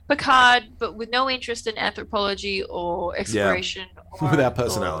like Picard, but with no interest in anthropology or exploration. Yeah. Without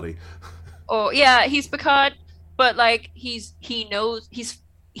personality. He's Picard, but like he knows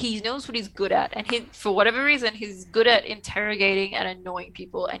what he's good at, and for whatever reason he's good at interrogating and annoying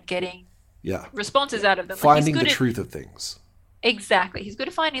people and getting responses out of them. Finding the truth of things. Exactly. He's good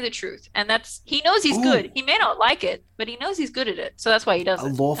at finding the truth. And he knows he's good. He may not like it, but he knows he's good at it. So that's why he does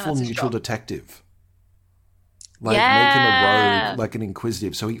it. A lawful neutral detective. Like, make him a rogue, like an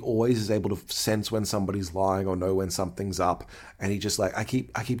inquisitive. So he always is able to sense when somebody's lying or know when something's up. And he just like, I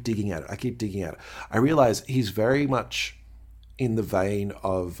keep digging at it. I realize he's very much in the vein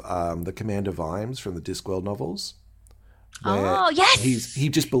of the Commander Vimes from the Discworld novels. He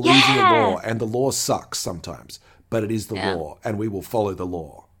just believes in the law, and the law sucks sometimes, but it is the law, and we will follow the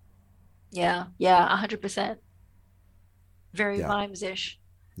law. 100%. Very Vimes-ish.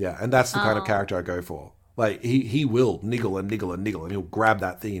 Yeah, and that's the kind of character I go for. Like, he will niggle and niggle and niggle, and he'll grab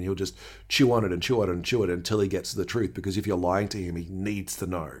that thing and he'll just chew on it and chew on it and chew it until he gets to the truth, because if you're lying to him, he needs to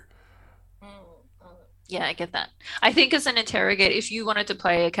know. Yeah, I get that. I think as an interrogator, if you wanted to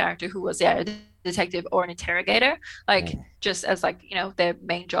play a character who was a detective or an interrogator, like just as like, their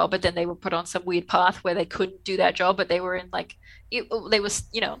main job, but then they were put on some weird path where they couldn't do that job, but they were in like,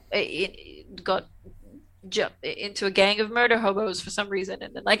 got jumped into a gang of murder hobos for some reason,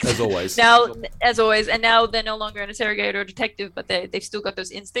 and then like as always, and now they're no longer an interrogator or detective, but they've still got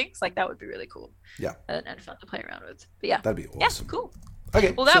those instincts. Like, that would be really cool. Yeah, and fun to play around with. But yeah, that'd be awesome. Yeah, cool.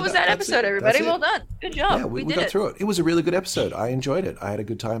 Okay, well, that was that episode, everybody. Well done. Good job. Yeah, we got through it. It was a really good episode. I enjoyed it. I had a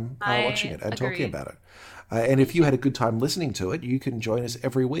good time watching it and talking about it. And if you had a good time listening to it, you can join us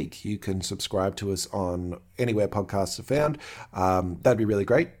every week. You can subscribe to us on anywhere podcasts are found. That'd be really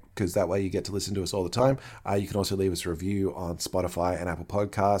great, because that way you get to listen to us all the time. You can also leave us a review on Spotify and Apple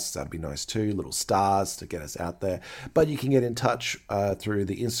Podcasts. That'd be nice too. Little stars to get us out there. But you can get in touch through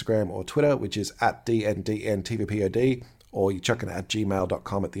the Instagram or Twitter, which is at DNDNTVPOD. Or you chuck it at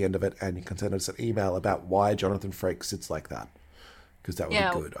gmail.com at the end of it, and you can send us an email about why Jonathan Frakes sits like that. Because that would be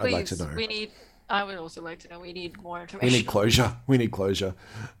good. Please, I'd like to know. I would also like to know. We need more information. We need closure.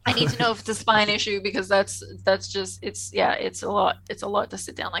 I need to know if it's a spine issue, because that's just it's a lot to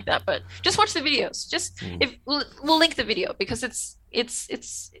sit down like that. But just watch the videos. If we'll link the video, because it's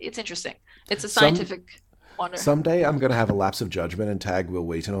interesting. It's a scientific wonder. Someday I'm going to have a lapse of judgment and tag Will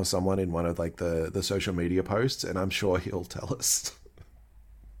Wheaton or someone in one of like the social media posts, and I'm sure he'll tell us.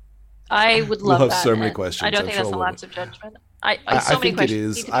 I would love that. We'll have so many questions. I don't think that's a lapse of judgment. I think it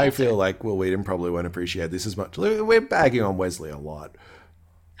is. I feel like Will Wheaton probably won't appreciate this as much. We're bagging on Wesley a lot.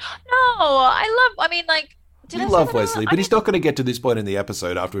 You love Wesley, but he's not going to get to this point in the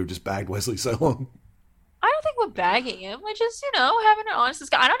episode after we've just bagged Wesley so long. I don't think we're bagging him. We're just, having an honest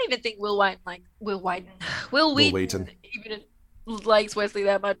discussion. I don't even think Will Wheaton even likes Wesley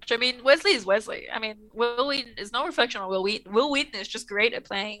that much. I mean, Wesley is Wesley. I mean, Will Wheaton is no reflection on Will Wheaton. Will Wheaton is just great at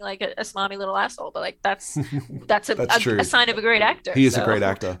playing like a smarmy little asshole, but like that's a sign of a great actor. He is a great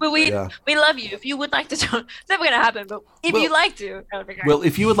actor. Will Wheaton, we love you. If you would like to, it's never going to happen, but if you'd like to, that would be great. Well,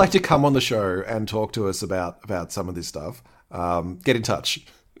 if you would like to come on the show and talk to us about some of this stuff, get in touch.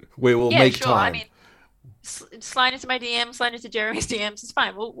 We will make time. I mean, slide into my DMs, slide into Jeremy's DMs. It's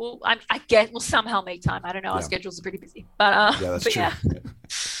fine. I get we'll somehow make time. I don't know. Our schedules are pretty busy, but that's true. Yeah.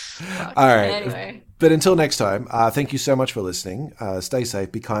 All right. Anyway. But until next time, thank you so much for listening. Stay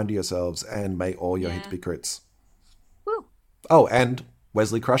safe, be kind to yourselves, and may all your hits be crits. Woo. Oh, and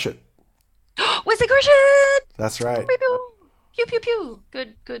Wesley Crush It. Wesley Crush It! That's right. Pew, pew, pew. Pew, pew, pew.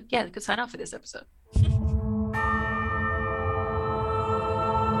 Good. Yeah, good sign off for this episode.